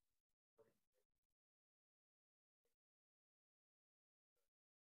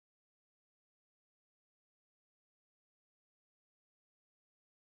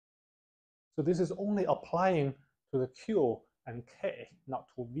 So this is only applying to the Q and K, not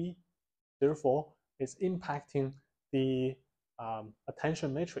to V. Therefore, it's impacting the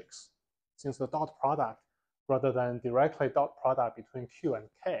attention matrix. Since the dot product, rather than directly dot product between Q and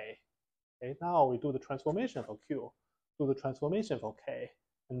K, okay, now we do the transformation for Q, do the transformation for K,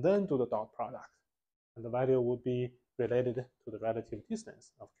 and then do the dot product. And the value would be related to the relative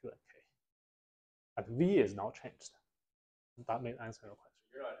distance of Q and K. And V is not changed. That may answer your question.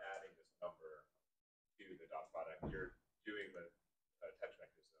 You're not adding this number to the dot product. You're doing the touch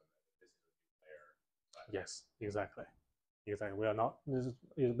mechanism, and this is a new layer. Yes, exactly. Exactly. We are not. This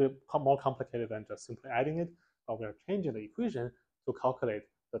is a bit more complicated than just simply adding it, but we are changing the equation to calculate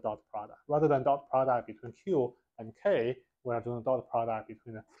the dot product. Rather than dot product between Q and K, we are doing dot product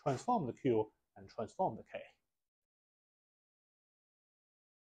between the transformed Q and transformed K.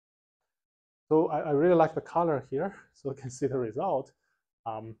 So I really like the color here, so you can see the result.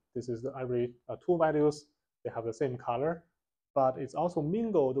 This is every 2 values, they have the same color, but it's also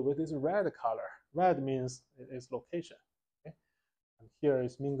mingled with this red color. Red means it is location. Okay? And here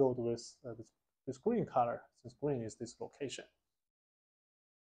is mingled with this green color, since green is this location.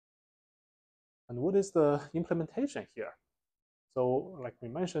 And what is the implementation here? So like we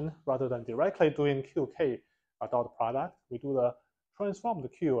mentioned, rather than directly doing QK dot product, we do the transform the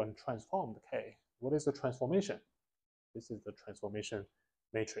Q and transform the K. What is the transformation? This is the transformation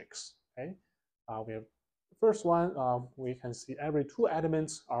matrix. Okay, we have the first one. We can see every 2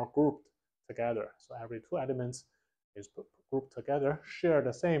 elements are grouped together. So every 2 elements is grouped together, share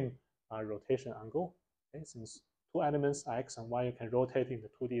the same rotation angle. Okay, since 2 elements x and y, you can rotate in the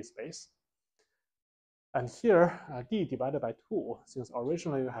 2D space. And here, d divided by 2. Since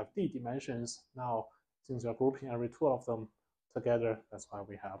originally you have d dimensions, now since you're grouping every 2 of them together, that's why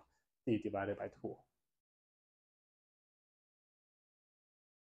we have d divided by 2.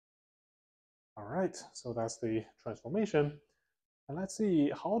 All right, so that's the transformation. And let's see,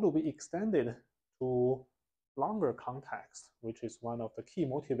 how do we extend it to longer context, which is one of the key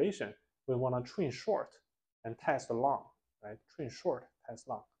motivation. We want to train short and test long, right? Train short, test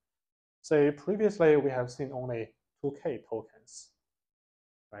long. Say previously we have seen only 2K tokens,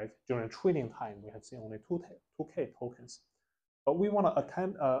 right? During training time, we have seen only 2K tokens. But we want to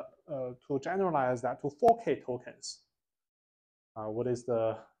attempt to generalize that to 4K tokens. What is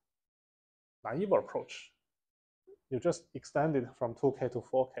the naive approach? you just extend it from 2K to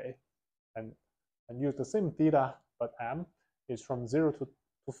 4K and use the same data, but M is from 0 to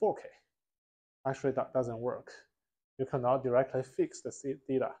 4K. Actually, that doesn't work. You cannot directly fix the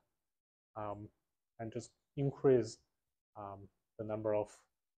data and just increase the number of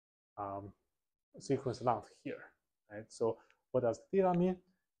sequence length here, right? So what does theta mean?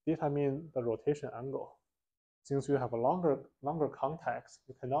 Theta means the rotation angle. Since you have a longer context,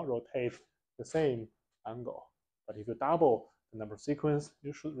 you cannot rotate the same angle. But if you double the number of sequence,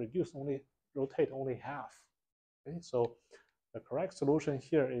 you should rotate only half. Okay, so the correct solution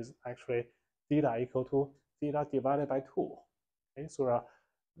here is actually theta equal to theta divided by 2. Okay, so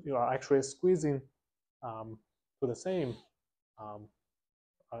you are actually squeezing to the same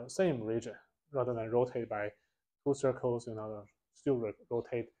same region rather than rotate by 2 circles. Still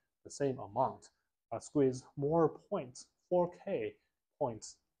rotate the same amount. Squeeze more points, 4K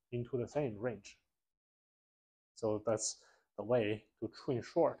points, into the same range. So that's the way to train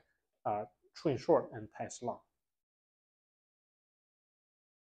short and test long.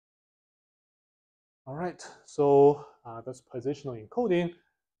 All right, so that's positional encoding.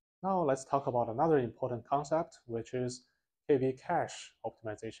 Now let's talk about another important concept, which is KV cache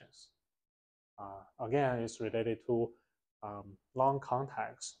optimizations. Again, it's related to long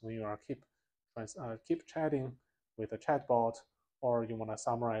context when you are keep chatting with a chatbot, or you want to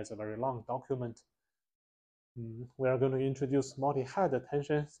summarize a very long document. We are going to introduce multi-head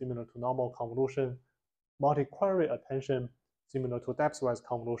attention similar to normal convolution, multi-query attention similar to depth-wise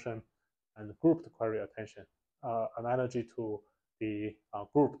convolution, and grouped query attention, analogy to the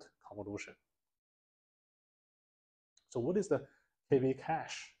grouped convolution. So what is the KV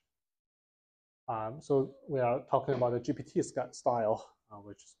cache? So we are talking about the GPT style,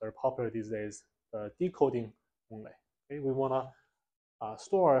 which is very popular these days, decoding only. Okay, we want to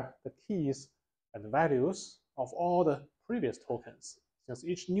store the keys and values of all the previous tokens, since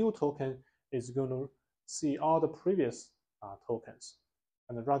each new token is going to see all the previous tokens.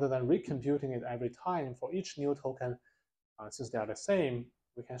 And rather than recomputing it every time for each new token, since they are the same,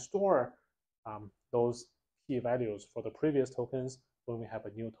 we can store those key values for the previous tokens when we have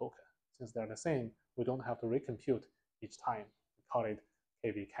a new token. Since they're the same, we don't have to recompute each time. We call it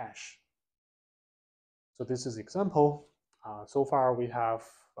KV cache. So this is example. So far we have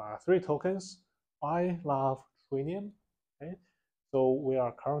 3 tokens. I love trinium. Okay, so we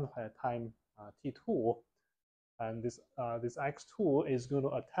are currently at time t2, and this x2 is going to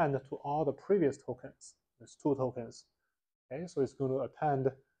attend to all the previous tokens. There's 2 tokens. Okay, so it's going to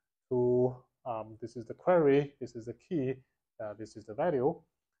attend to this is the query, this is the key, this is the value.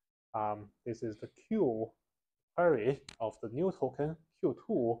 This is the Q query of the new token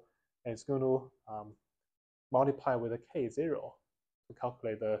Q2, and it's going to multiply with a K0 to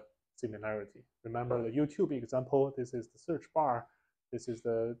calculate the similarity. Remember the YouTube example, this is the search bar, this is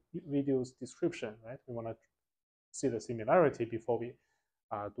the video's description, right? We want to see the similarity before we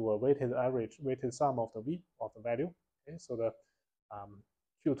do a weighted sum of the value. Okay, so the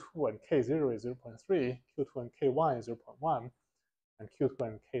Q2 and K0 is 0.3, Q2 and K1 is 0.1, and Q2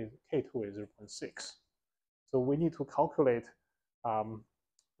 and K2 is 0.6. So we need to calculate,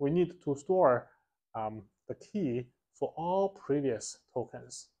 we need to store the key for all previous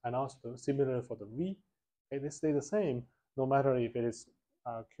tokens, and also similar for the V. Okay, they stay the same no matter if it is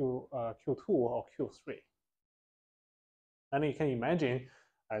Q2 or Q3. And you can imagine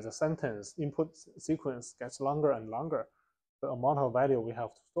as a sentence input sequence gets longer and longer, the amount of value we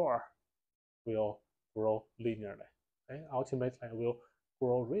have to store will grow linearly. Okay? Ultimately, it will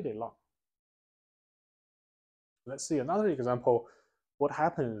grow really long. Let's see another example. What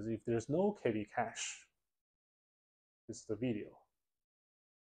happens if there's no KV cache? This is the video.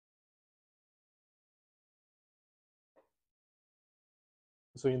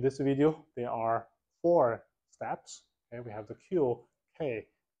 So in this video, there are 4 steps. Okay, we have the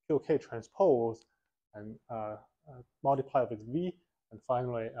QK transpose, and multiply with V, and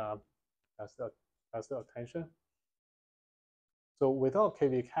finally that's the attention. So without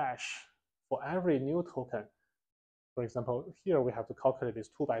KV cache, for every new token, for example, here we have to calculate this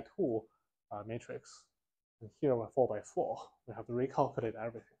 2x2 matrix, and here we're 4x4. We have to recalculate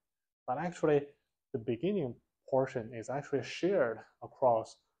everything. But actually, the beginning portion is actually shared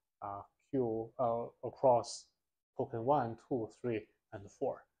across across token 1, 2, 3, and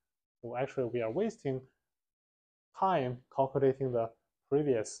 4. So actually, we are wasting time calculating the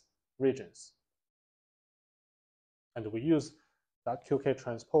previous regions. And we use that QK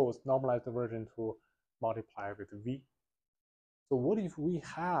transpose normalized version to multiply with V. So what if we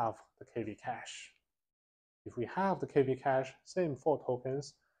have the KV cache? If we have the KV cache, same 4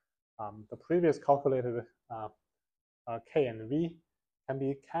 tokens, the previous calculated K and V can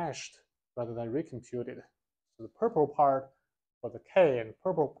be cached rather than recomputed. So the purple part for the K and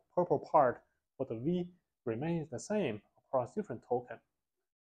purple part for the V remains the same across different tokens.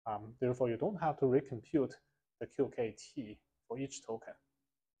 Therefore, you don't have to recompute the QKT for each token.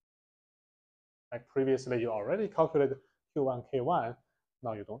 Like previously, you already calculated Q1, K1.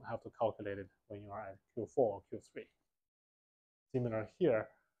 Now you don't have to calculate it when you are at Q4 or Q3. Similar here,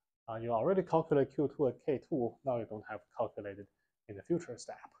 you already calculate Q2 and K2. Now you don't have to calculate it in the future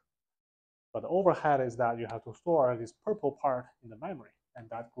step. But the overhead is that you have to store this purple part in the memory, and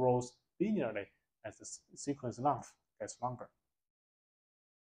that grows linearly as the sequence length gets longer.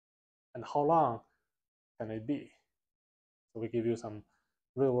 And how long can it be? So we give you some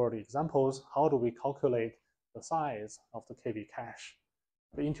real-world examples. How do we calculate the size of the KV cache?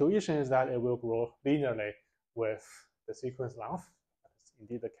 The intuition is that it will grow linearly with the sequence length. That's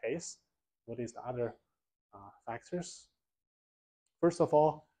indeed the case. What is the other factors? First of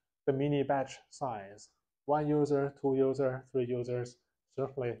all, the mini batch size. 1 user, 2 users, 3 users,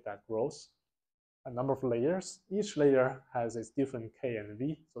 certainly that grows. A number of layers. Each layer has its different K and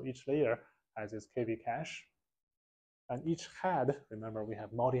V, so each layer has its KV cache. And each head, remember we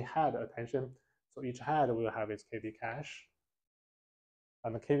have multi-head attention, so each head will have its KV cache.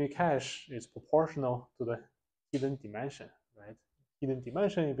 And the KV cache is proportional to the hidden dimension, right? Hidden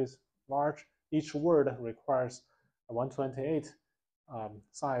dimension, if it's large, each word requires a 128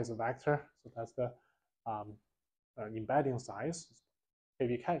 size vector, so that's the embedding size.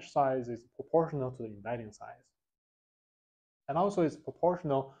 KV cache size is proportional to the embedding size. And also it's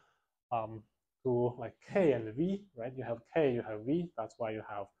proportional to like K and V, right? You have K, you have V, that's why you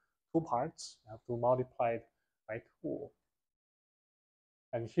have two parts. You have to multiply it by 2.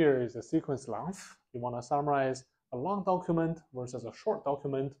 And here is the sequence length. You want to summarize a long document versus a short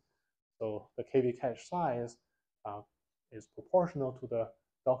document. So the KV cache size is proportional to the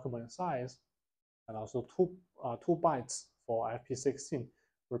document size, and also 2 bytes for FP16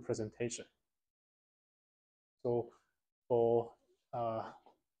 representation. So for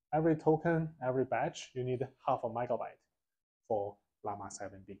every token, every batch, you need half a megabyte for Llama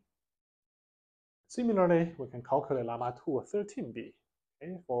 7B. Similarly, we can calculate Llama 2 13B.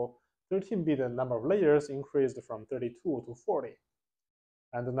 Okay? For 13B, the number of layers increased from 32 to 40,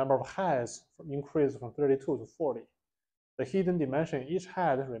 and the number of heads increased from 32 to 40. The hidden dimension in each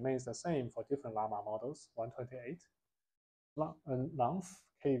head remains the same for different Llama models, 128. Length,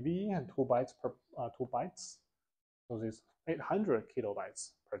 KV, and 2 bytes per 2 bytes. So this is 800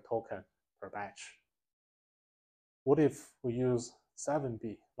 kilobytes per token per batch. What if we use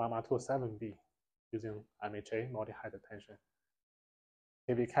 7B, Llama 2 7B, using MHA, multi-head attention?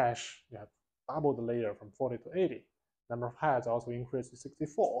 KV cache, you have double the layer from 40 to 80. Number of heads also increased to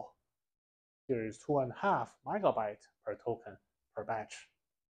 64. Here is 2.5 megabytes per token per batch.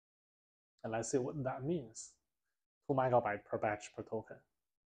 And let's see what that means. 2 megabytes per batch per token.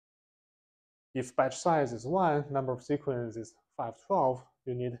 If batch size is 1, number of sequences is 512,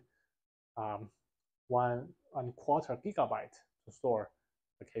 you need 1.25 gigabyte to store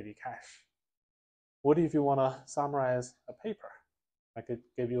the KV cache. What if you want to summarize a paper? I could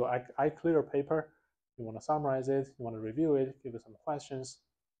give you an iClear paper. You want to summarize it, you want to review it, give it some questions.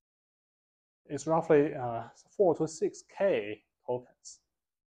 It's roughly 4 to 6K tokens.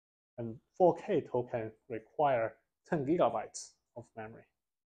 And 4K tokens require 10 gigabytes of memory.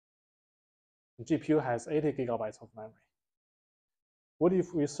 The GPU has 80 gigabytes of memory. What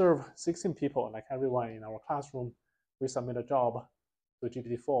if we serve 16 people, like everyone in our classroom, we submit a job to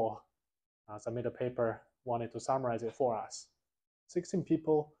GPT-4, submit a paper, wanted to summarize it for us. 16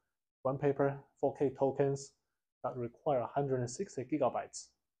 people, one paper, 4K tokens, that require 160 gigabytes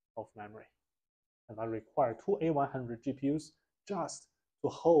of memory. And that require 2 A100 GPUs just to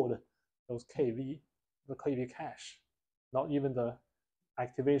hold those the KV cache, not even the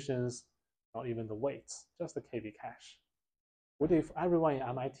activations, not even the weights, just the KV cache. What if everyone in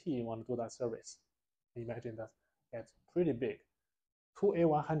MIT want to do that service? Imagine that gets pretty big. 2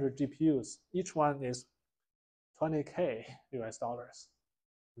 A100 GPUs, each one is 20K US dollars.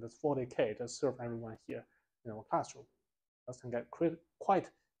 That's 40K to serve everyone here in our classroom. That can get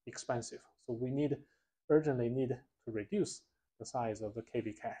quite expensive. So we urgently need to reduce the size of the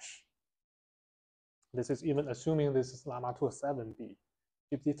KV cache. This is even assuming this is Llama 2 7B.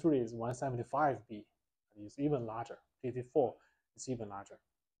 GPT-3 is 175B, and it's even larger. GPT-4 is even larger.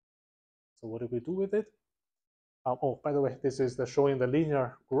 So what do we do with it? Oh, by the way, this is showing the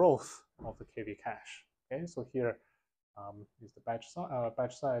linear growth of the KV cache. Okay, so here is the batch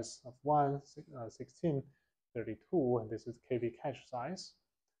size of 1, 16, 32, and this is KV cache size.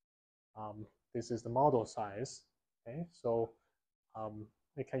 This is the model size. Okay, so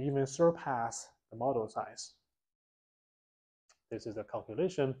it can even surpass the model size. This is a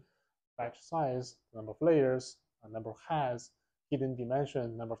calculation: batch size, number of layers, number of heads, hidden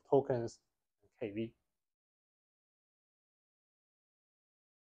dimension, number of tokens, and KV.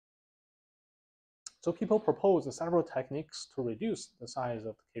 So people propose several techniques to reduce the size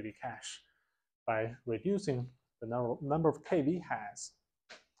of the KV cache by reducing the number of KV heads.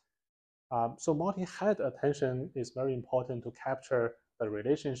 So multi-head attention is very important to capture the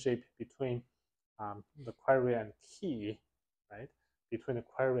relationship between the query and key, right? Between the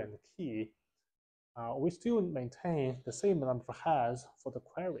query and the key. We still maintain the same number of heads for the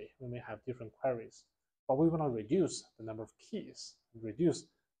query. We may have different queries, but we want to reduce the number of keys, reduce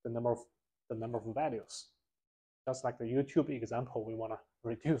the number of values. Just like the YouTube example, we want to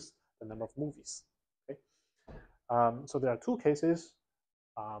reduce the number of movies. Okay. So there are two cases.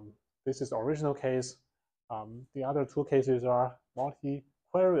 This is the original case. The other two cases are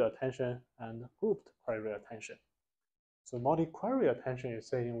multi-query attention and grouped query attention. So multi-query attention is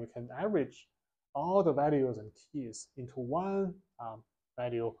saying we can average all the values and keys into one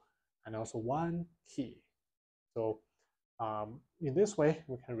value and also one key. So in this way,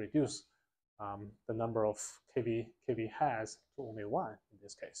 we can reduce the number of KV heads to only one in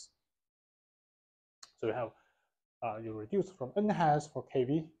this case. So you have you reduce from n heads for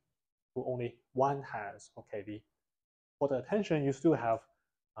KV to only one heads for KV. For the attention, you still have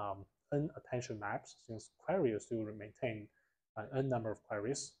n attention maps, since query still maintain an n number of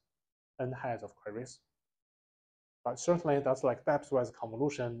queries, n heads of queries. But certainly that's like depth-wise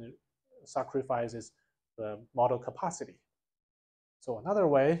convolution sacrifices the model capacity. So another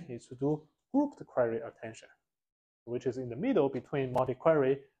way is to do grouped query attention, which is in the middle between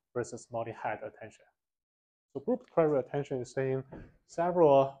multi-query versus multi-head attention. So grouped query attention is saying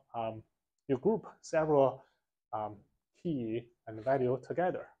several, you group several key and value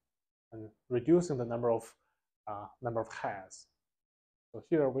together and reducing the number of heads. So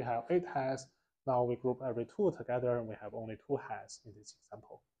here we have 8 heads. Now we group every 2 together and we have only 2 heads in this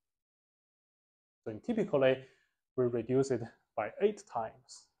example. So typically we reduce it by 8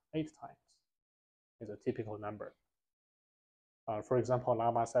 times. 8 times is a typical number. For example,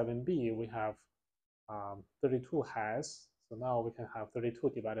 Llama 7B, we have 32 heads. So now we can have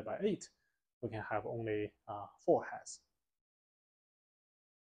 32 divided by 8. We can have only 4 heads.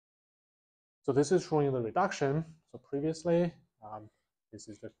 So this is showing the reduction. So previously, this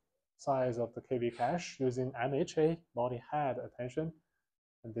is the size of the KV cache using MHA, multi-head attention.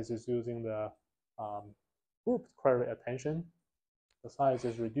 And this is using the grouped query attention. The size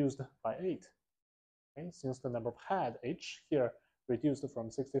is reduced by 8. Okay, since the number of head H here reduced from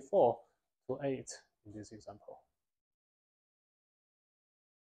 64 to 8 in this example.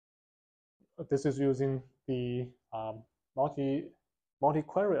 This is using the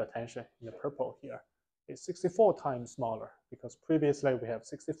multi-query attention in the purple here. It's 64 times smaller because previously we have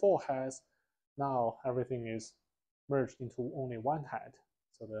 64 heads. Now everything is merged into only one head.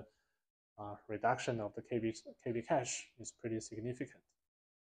 So the reduction of the KV cache is pretty significant.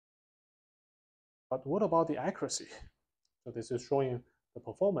 But what about the accuracy? So this is showing the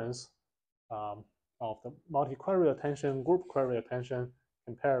performance of the multi-query attention, group query attention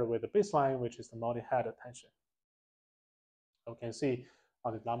compared with the baseline, which is the multi-head attention. So we can see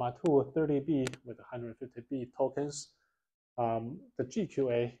on the Llama 2 30B with 150B tokens, the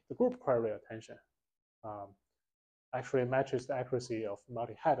GQA, the group query attention, actually matches the accuracy of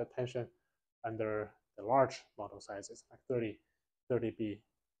multi-head attention under the large model sizes, like 30B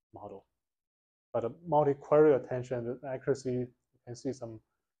model. But the multi-query attention, the accuracy, you can see some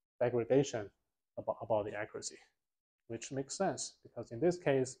degradation about the accuracy, which makes sense because in this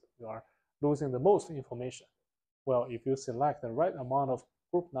case, you are losing the most information. Well, if you select the right amount of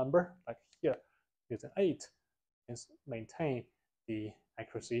group number, like here, using 8, you can maintain the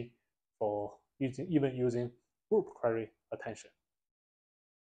accuracy for even using group query attention.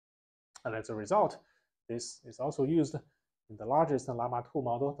 And as a result, this is also used in the largest Llama 2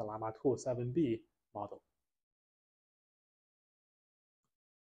 model, the Llama 2 7B model.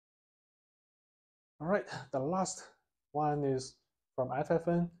 All right, the last one is from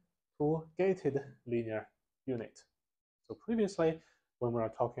FFN to gated linear unit. So previously, when we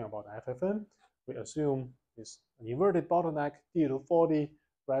were talking about FFN, we assume it's an inverted bottleneck D to 40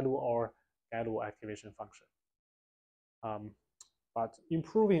 ReLU or GALU activation function. But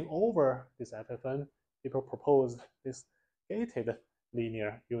improving over this FFN, people proposed this gated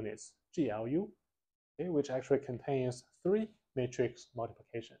linear units, GLU, okay, which actually contains 3 matrix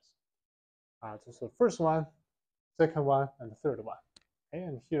multiplications. This is the first one, second one, and the third one. Okay,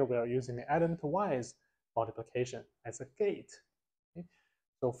 and here we are using the Adam to Wise multiplication as a gate. Okay?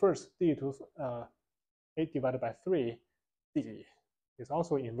 So first, d to 8 divided by 3, d is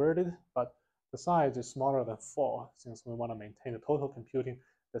also inverted, but the size is smaller than 4 since we want to maintain the total computing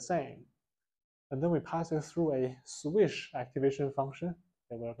the same. And then we pass it through a swish activation function.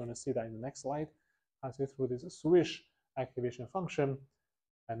 And we're going to see that in the next slide. Pass it through this swish activation function,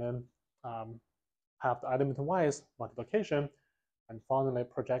 and then have the element-wise multiplication, and finally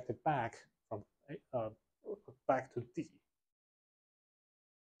project it back from back to D.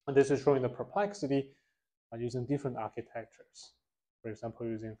 And this is showing the perplexity using different architectures. For example,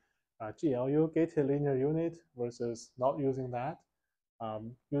 using GLU, gated linear unit, versus not using that.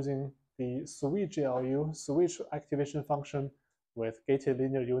 Using the switch GLU, switch activation function with gated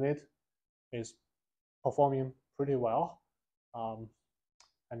linear unit is performing pretty well.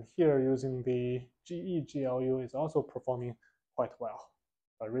 And here using the GE-GLU is also performing quite well.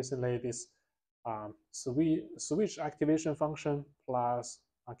 But recently this switch activation function plus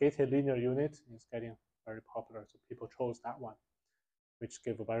a gated linear unit is getting very popular, so people chose that one, which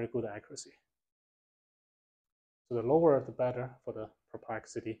gave a very good accuracy. So the lower the better for the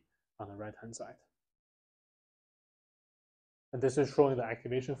perplexity on the right-hand side. And this is showing the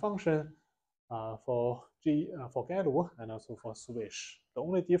activation function for GLU and also for swish. The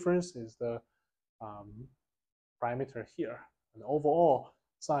only difference is the parameter here. And the overall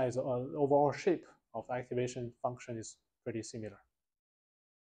size or overall shape of the activation function is pretty similar.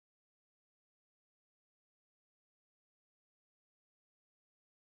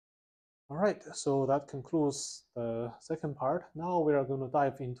 All right, so that concludes the second part. Now we are going to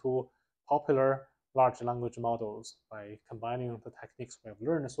dive into popular large language models by combining the techniques we have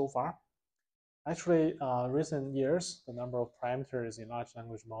learned so far. Actually, recent years, the number of parameters in large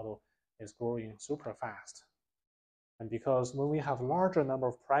language model is growing super fast. And because when we have larger number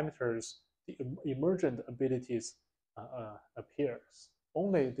of parameters, the emergent abilities appears.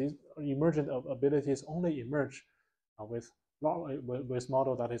 Only these emergent abilities only emerge with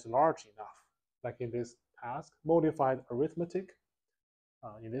model that is large enough. Like in this task, modified arithmetic.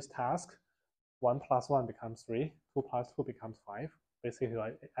 In this task, 1 plus 1 becomes 3, 2 plus 2 becomes 5. Basically,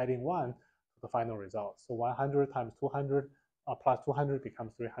 like adding 1 to the final result. So 100 times 200 plus 200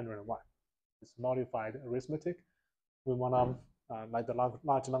 becomes 301. It's modified arithmetic. We want to, like the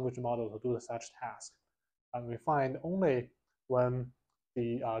large language model, to do such task. And we find only when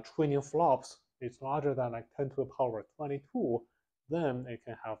the training flops is larger than like 10 to the power 22, then it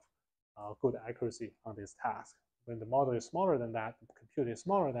can have good accuracy on this task. When the model is smaller than that, the computer is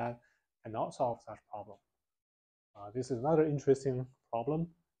smaller than that, cannot solve such problem. This is another interesting problem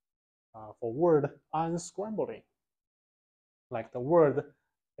for word unscrambling. Like the word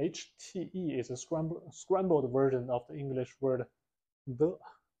HTE is a scrambled version of the English word the.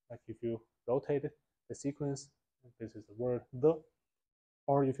 Like if you rotate the sequence, this is the word the.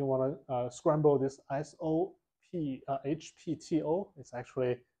 Or if you want to scramble this HPTO, it's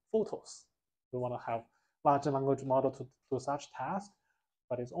actually photos. We want to have large language model to do such task,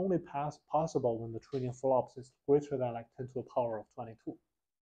 but it's only possible when the training flops is greater than like 10 to the power of 22.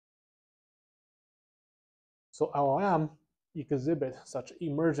 So LLM exhibit such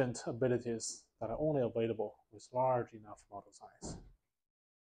emergent abilities that are only available with large enough model size.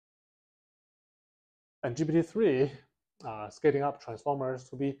 And GPT-3 scaling up transformers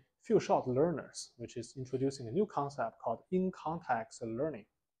to be few-shot learners, which is introducing a new concept called in-context learning.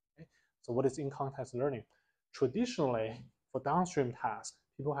 Okay? So what is in-context learning? Traditionally, for downstream tasks,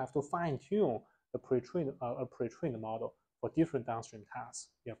 people have to fine-tune the pre-trained model for different downstream tasks.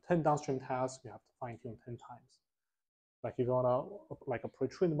 You have 10 downstream tasks, you have to fine-tune 10 times. Like if you want like a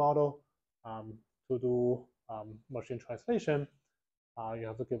pre-trained model to do machine translation, you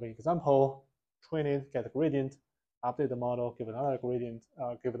have to give an example, train it, get a gradient, update the model, give another gradient,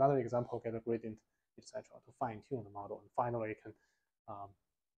 give another example, get a gradient, etc. to fine-tune the model, and finally it can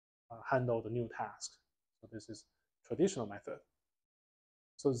handle the new task. So this is traditional method.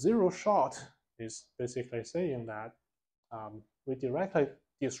 So zero shot is basically saying that we directly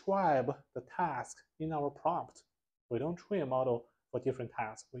describe the task in our prompt. We don't train a model for different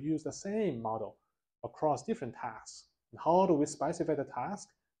tasks. We use the same model across different tasks. And how do we specify the task?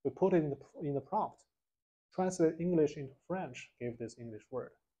 We put it in the prompt. Translate English into French, give this English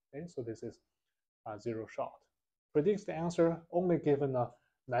word. Okay, so this is zero shot. Predicts the answer only given a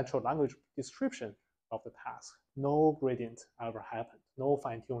natural language description of the task. No gradient ever happened. No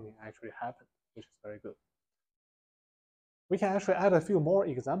fine-tuning actually happened, which is very good. We can actually add a few more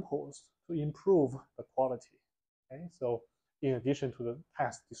examples to improve the quality. Okay, so in addition to the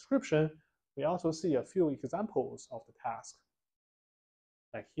task description, we also see a few examples of the task.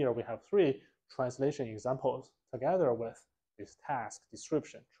 Like here we have 3 translation examples together with this task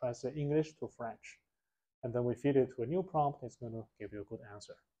description, translate English to French. And then we feed it to a new prompt, it's going to give you a good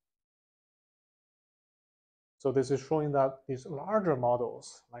answer. So this is showing that these larger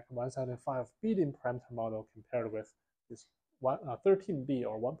models, like 175 billion parameter model compared with this 13B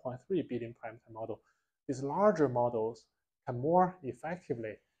or 1.3 billion parameter model, these larger models can more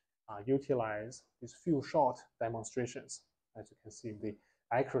effectively utilize these few short demonstrations. As you can see, the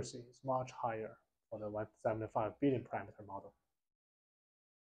accuracy is much higher for the 175 billion parameter model.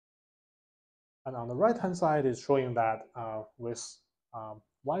 And on the right-hand side is showing that with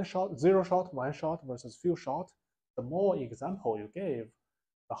one shot, zero shot, one shot versus few shot, the more example you give,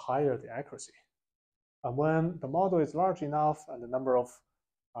 the higher the accuracy. And when the model is large enough and the number of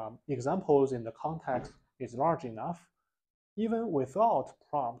examples in the context is large enough, even without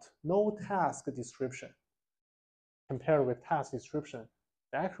prompt, no task description, compared with task description,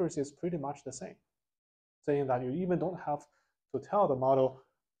 the accuracy is pretty much the same, saying that you even don't have to tell the model,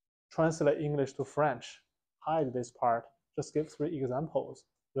 translate English to French, hide this part, just give 3 examples.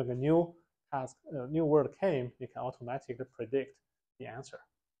 When a new task, new word came, you can automatically predict the answer.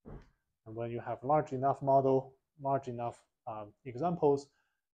 And when you have large enough model, large enough examples,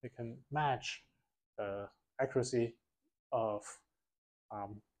 you can match the accuracy of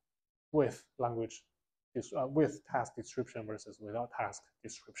with language, with task description versus without task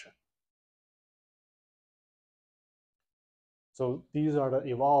description. So these are the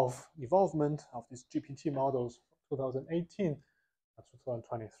evolvement of these GPT models from 2018 to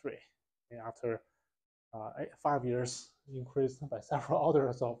 2023. And after 5 years, increased by several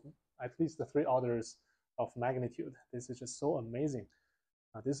orders of, at least 3 orders of magnitude. This is just so amazing.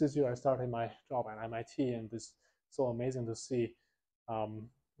 This is where I started my job at MIT, and this is so amazing to see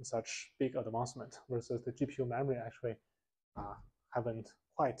such big advancement versus the GPU memory actually haven't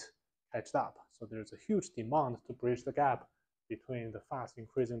quite catched up. So there's a huge demand to bridge the gap between the fast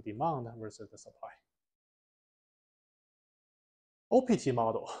increasing demand versus the supply. OPT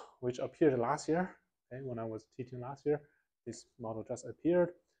model, which appeared last year, okay, when I was teaching last year, this model just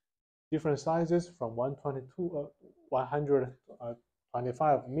appeared. Different sizes from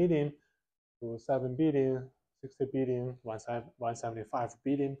 125 million to 7 billion, 60 billion, 175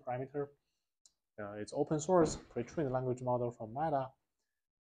 billion parameter. It's open source, pre-trained language model from Meta.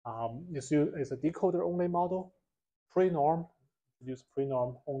 It's a decoder-only model, pre-norm, use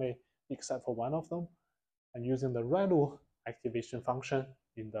pre-norm only except for one of them, and using the ReLU activation function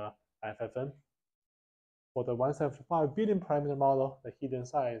in the FFM. For the 175 billion parameter model, the hidden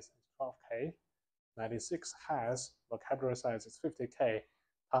size is 12K, 96 has, vocabulary size is 50K,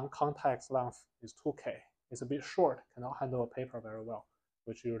 context length is 2K. It's a bit short, cannot handle a paper very well,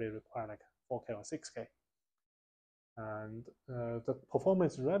 which usually require like 4K or 6K. And the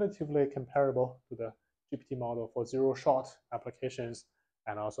performance is relatively comparable to the GPT model for zero-shot applications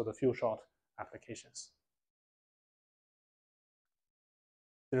and also the few-shot applications.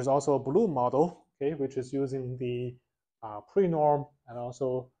 There's also a blue model, okay, which is using the pre-norm and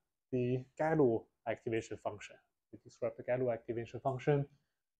also the GALU activation function. We describe the GALU activation function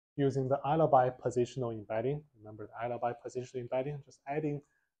using the alibi positional embedding. Remember the alibi positional embedding, just adding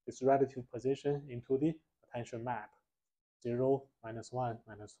this relative position into the attention map. 0, -1, -2,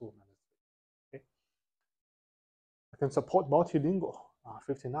 -3. Okay. I can support multilingual,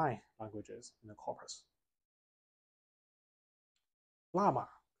 59 languages in the corpus. Llama,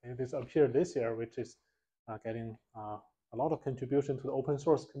 okay, this appeared this year, which is getting a lot of contribution to the open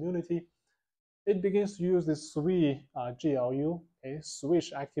source community. It begins to use this SWI GLU, okay,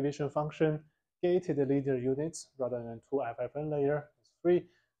 switch activation function, gated leader units rather than 2 FFN layer. It's 3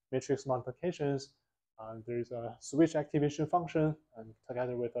 matrix multiplications. There is a switch activation function, and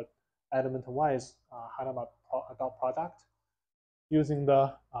together with an element-wise dot product, using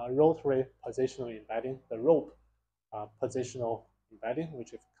the rotary positional embedding, the rope positional embedding,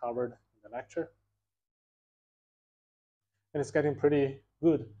 which is covered in the lecture. And it's getting pretty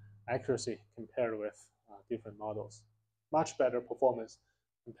good accuracy compared with different models. Much better performance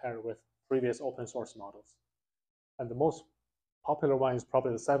compared with previous open source models. And the most popular one is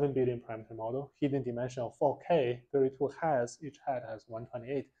probably the 7 billion parameter model, hidden dimension of 4K, 32 heads, each head has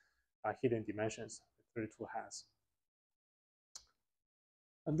 128 hidden dimensions, 32 heads.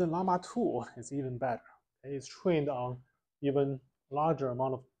 And then Llama 2 is even better. Okay? It's trained on even larger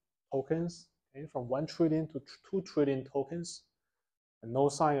amount of tokens, okay? From 1 trillion to 2 trillion tokens. And no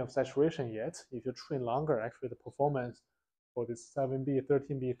sign of saturation yet. If you train longer, actually the performance for this 7B,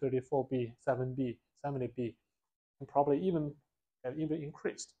 13B, 34B, 7B, 70B can probably even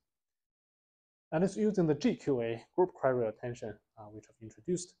increased. And it's using the GQA, group query attention, which I've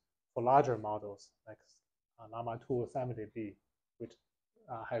introduced for larger models like Llama 2 70B, which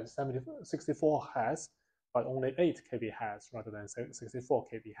has 64 heads, but only 8 KB heads rather than 64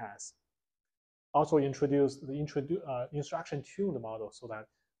 KB heads. Also introduced the instruction-tuned model so that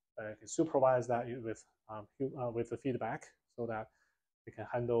it can supervise that with the feedback so that it can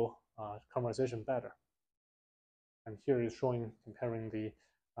handle conversation better. And here is showing comparing the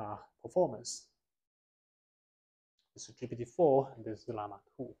performance. This is GPT-4 and this is Llama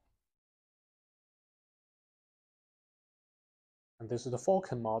 2. And this is the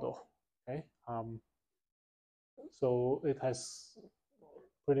Falcon model. Okay, so it has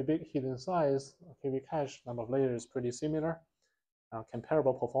pretty big hidden size. KB cache, number of layers pretty similar.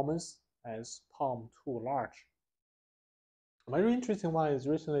 Comparable performance as Palm 2 large. A very interesting one is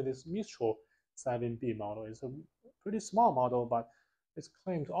recently this Mistral 7B model. It's a pretty small model, but it's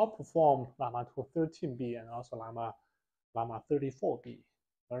claimed to outperform Llama 2 13B and also Llama 34B.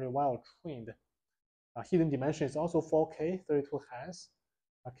 Very well trained. Hidden dimension is also 4K, 32 heads.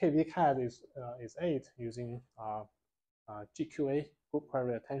 KB cat is 8 using GQA, group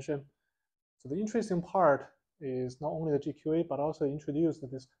query attention. So the interesting part is not only the GQA, but also introduced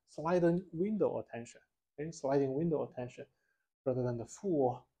this sliding window attention. Okay, sliding window attention rather than the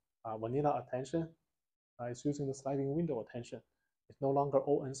full vanilla attention. It's using the sliding window attention. It's no longer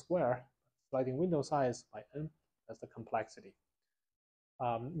O(n) square. Sliding window size by n. That's the complexity.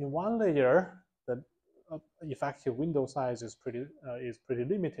 In one layer, the effective window size is pretty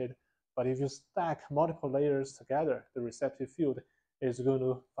limited. But if you stack multiple layers together, the receptive field is going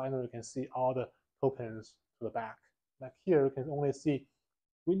to finally you can see all the tokens to the back. Like here, you can only see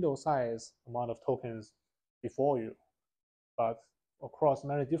window size amount of tokens before you, but across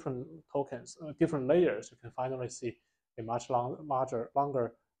many different tokens, different layers, you can finally see a much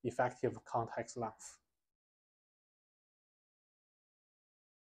longer effective context length.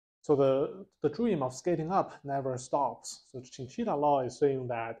 So the dream of scaling up never stops. So Chinchilla law is saying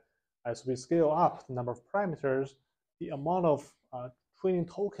that as we scale up the number of parameters, the amount of training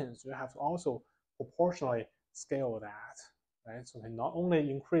tokens, you have to also proportionally scale that, right? So you can not only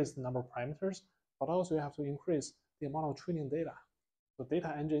increase the number of parameters, but also you have to increase the amount of training data. So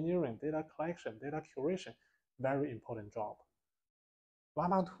data engineering, data collection, data curation, very important job.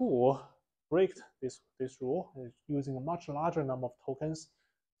 Llama 2 breaks this rule using a much larger number of tokens.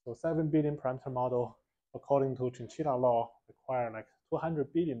 So 7 billion parameter model, according to Chinchilla law, require like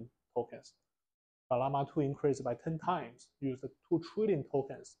 200 billion tokens. But Llama 2 increased by 10 times, used 2 trillion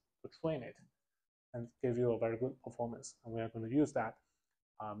tokens to train it, and give you a very good performance. And we are going to use that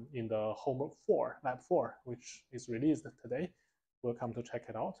in the homework 4, lab 4, which is released today. Welcome to check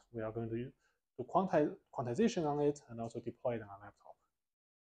it out. We are going to do quantization on it and also deploy it on our laptop.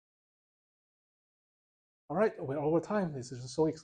 All right, we're over time. This is so exciting.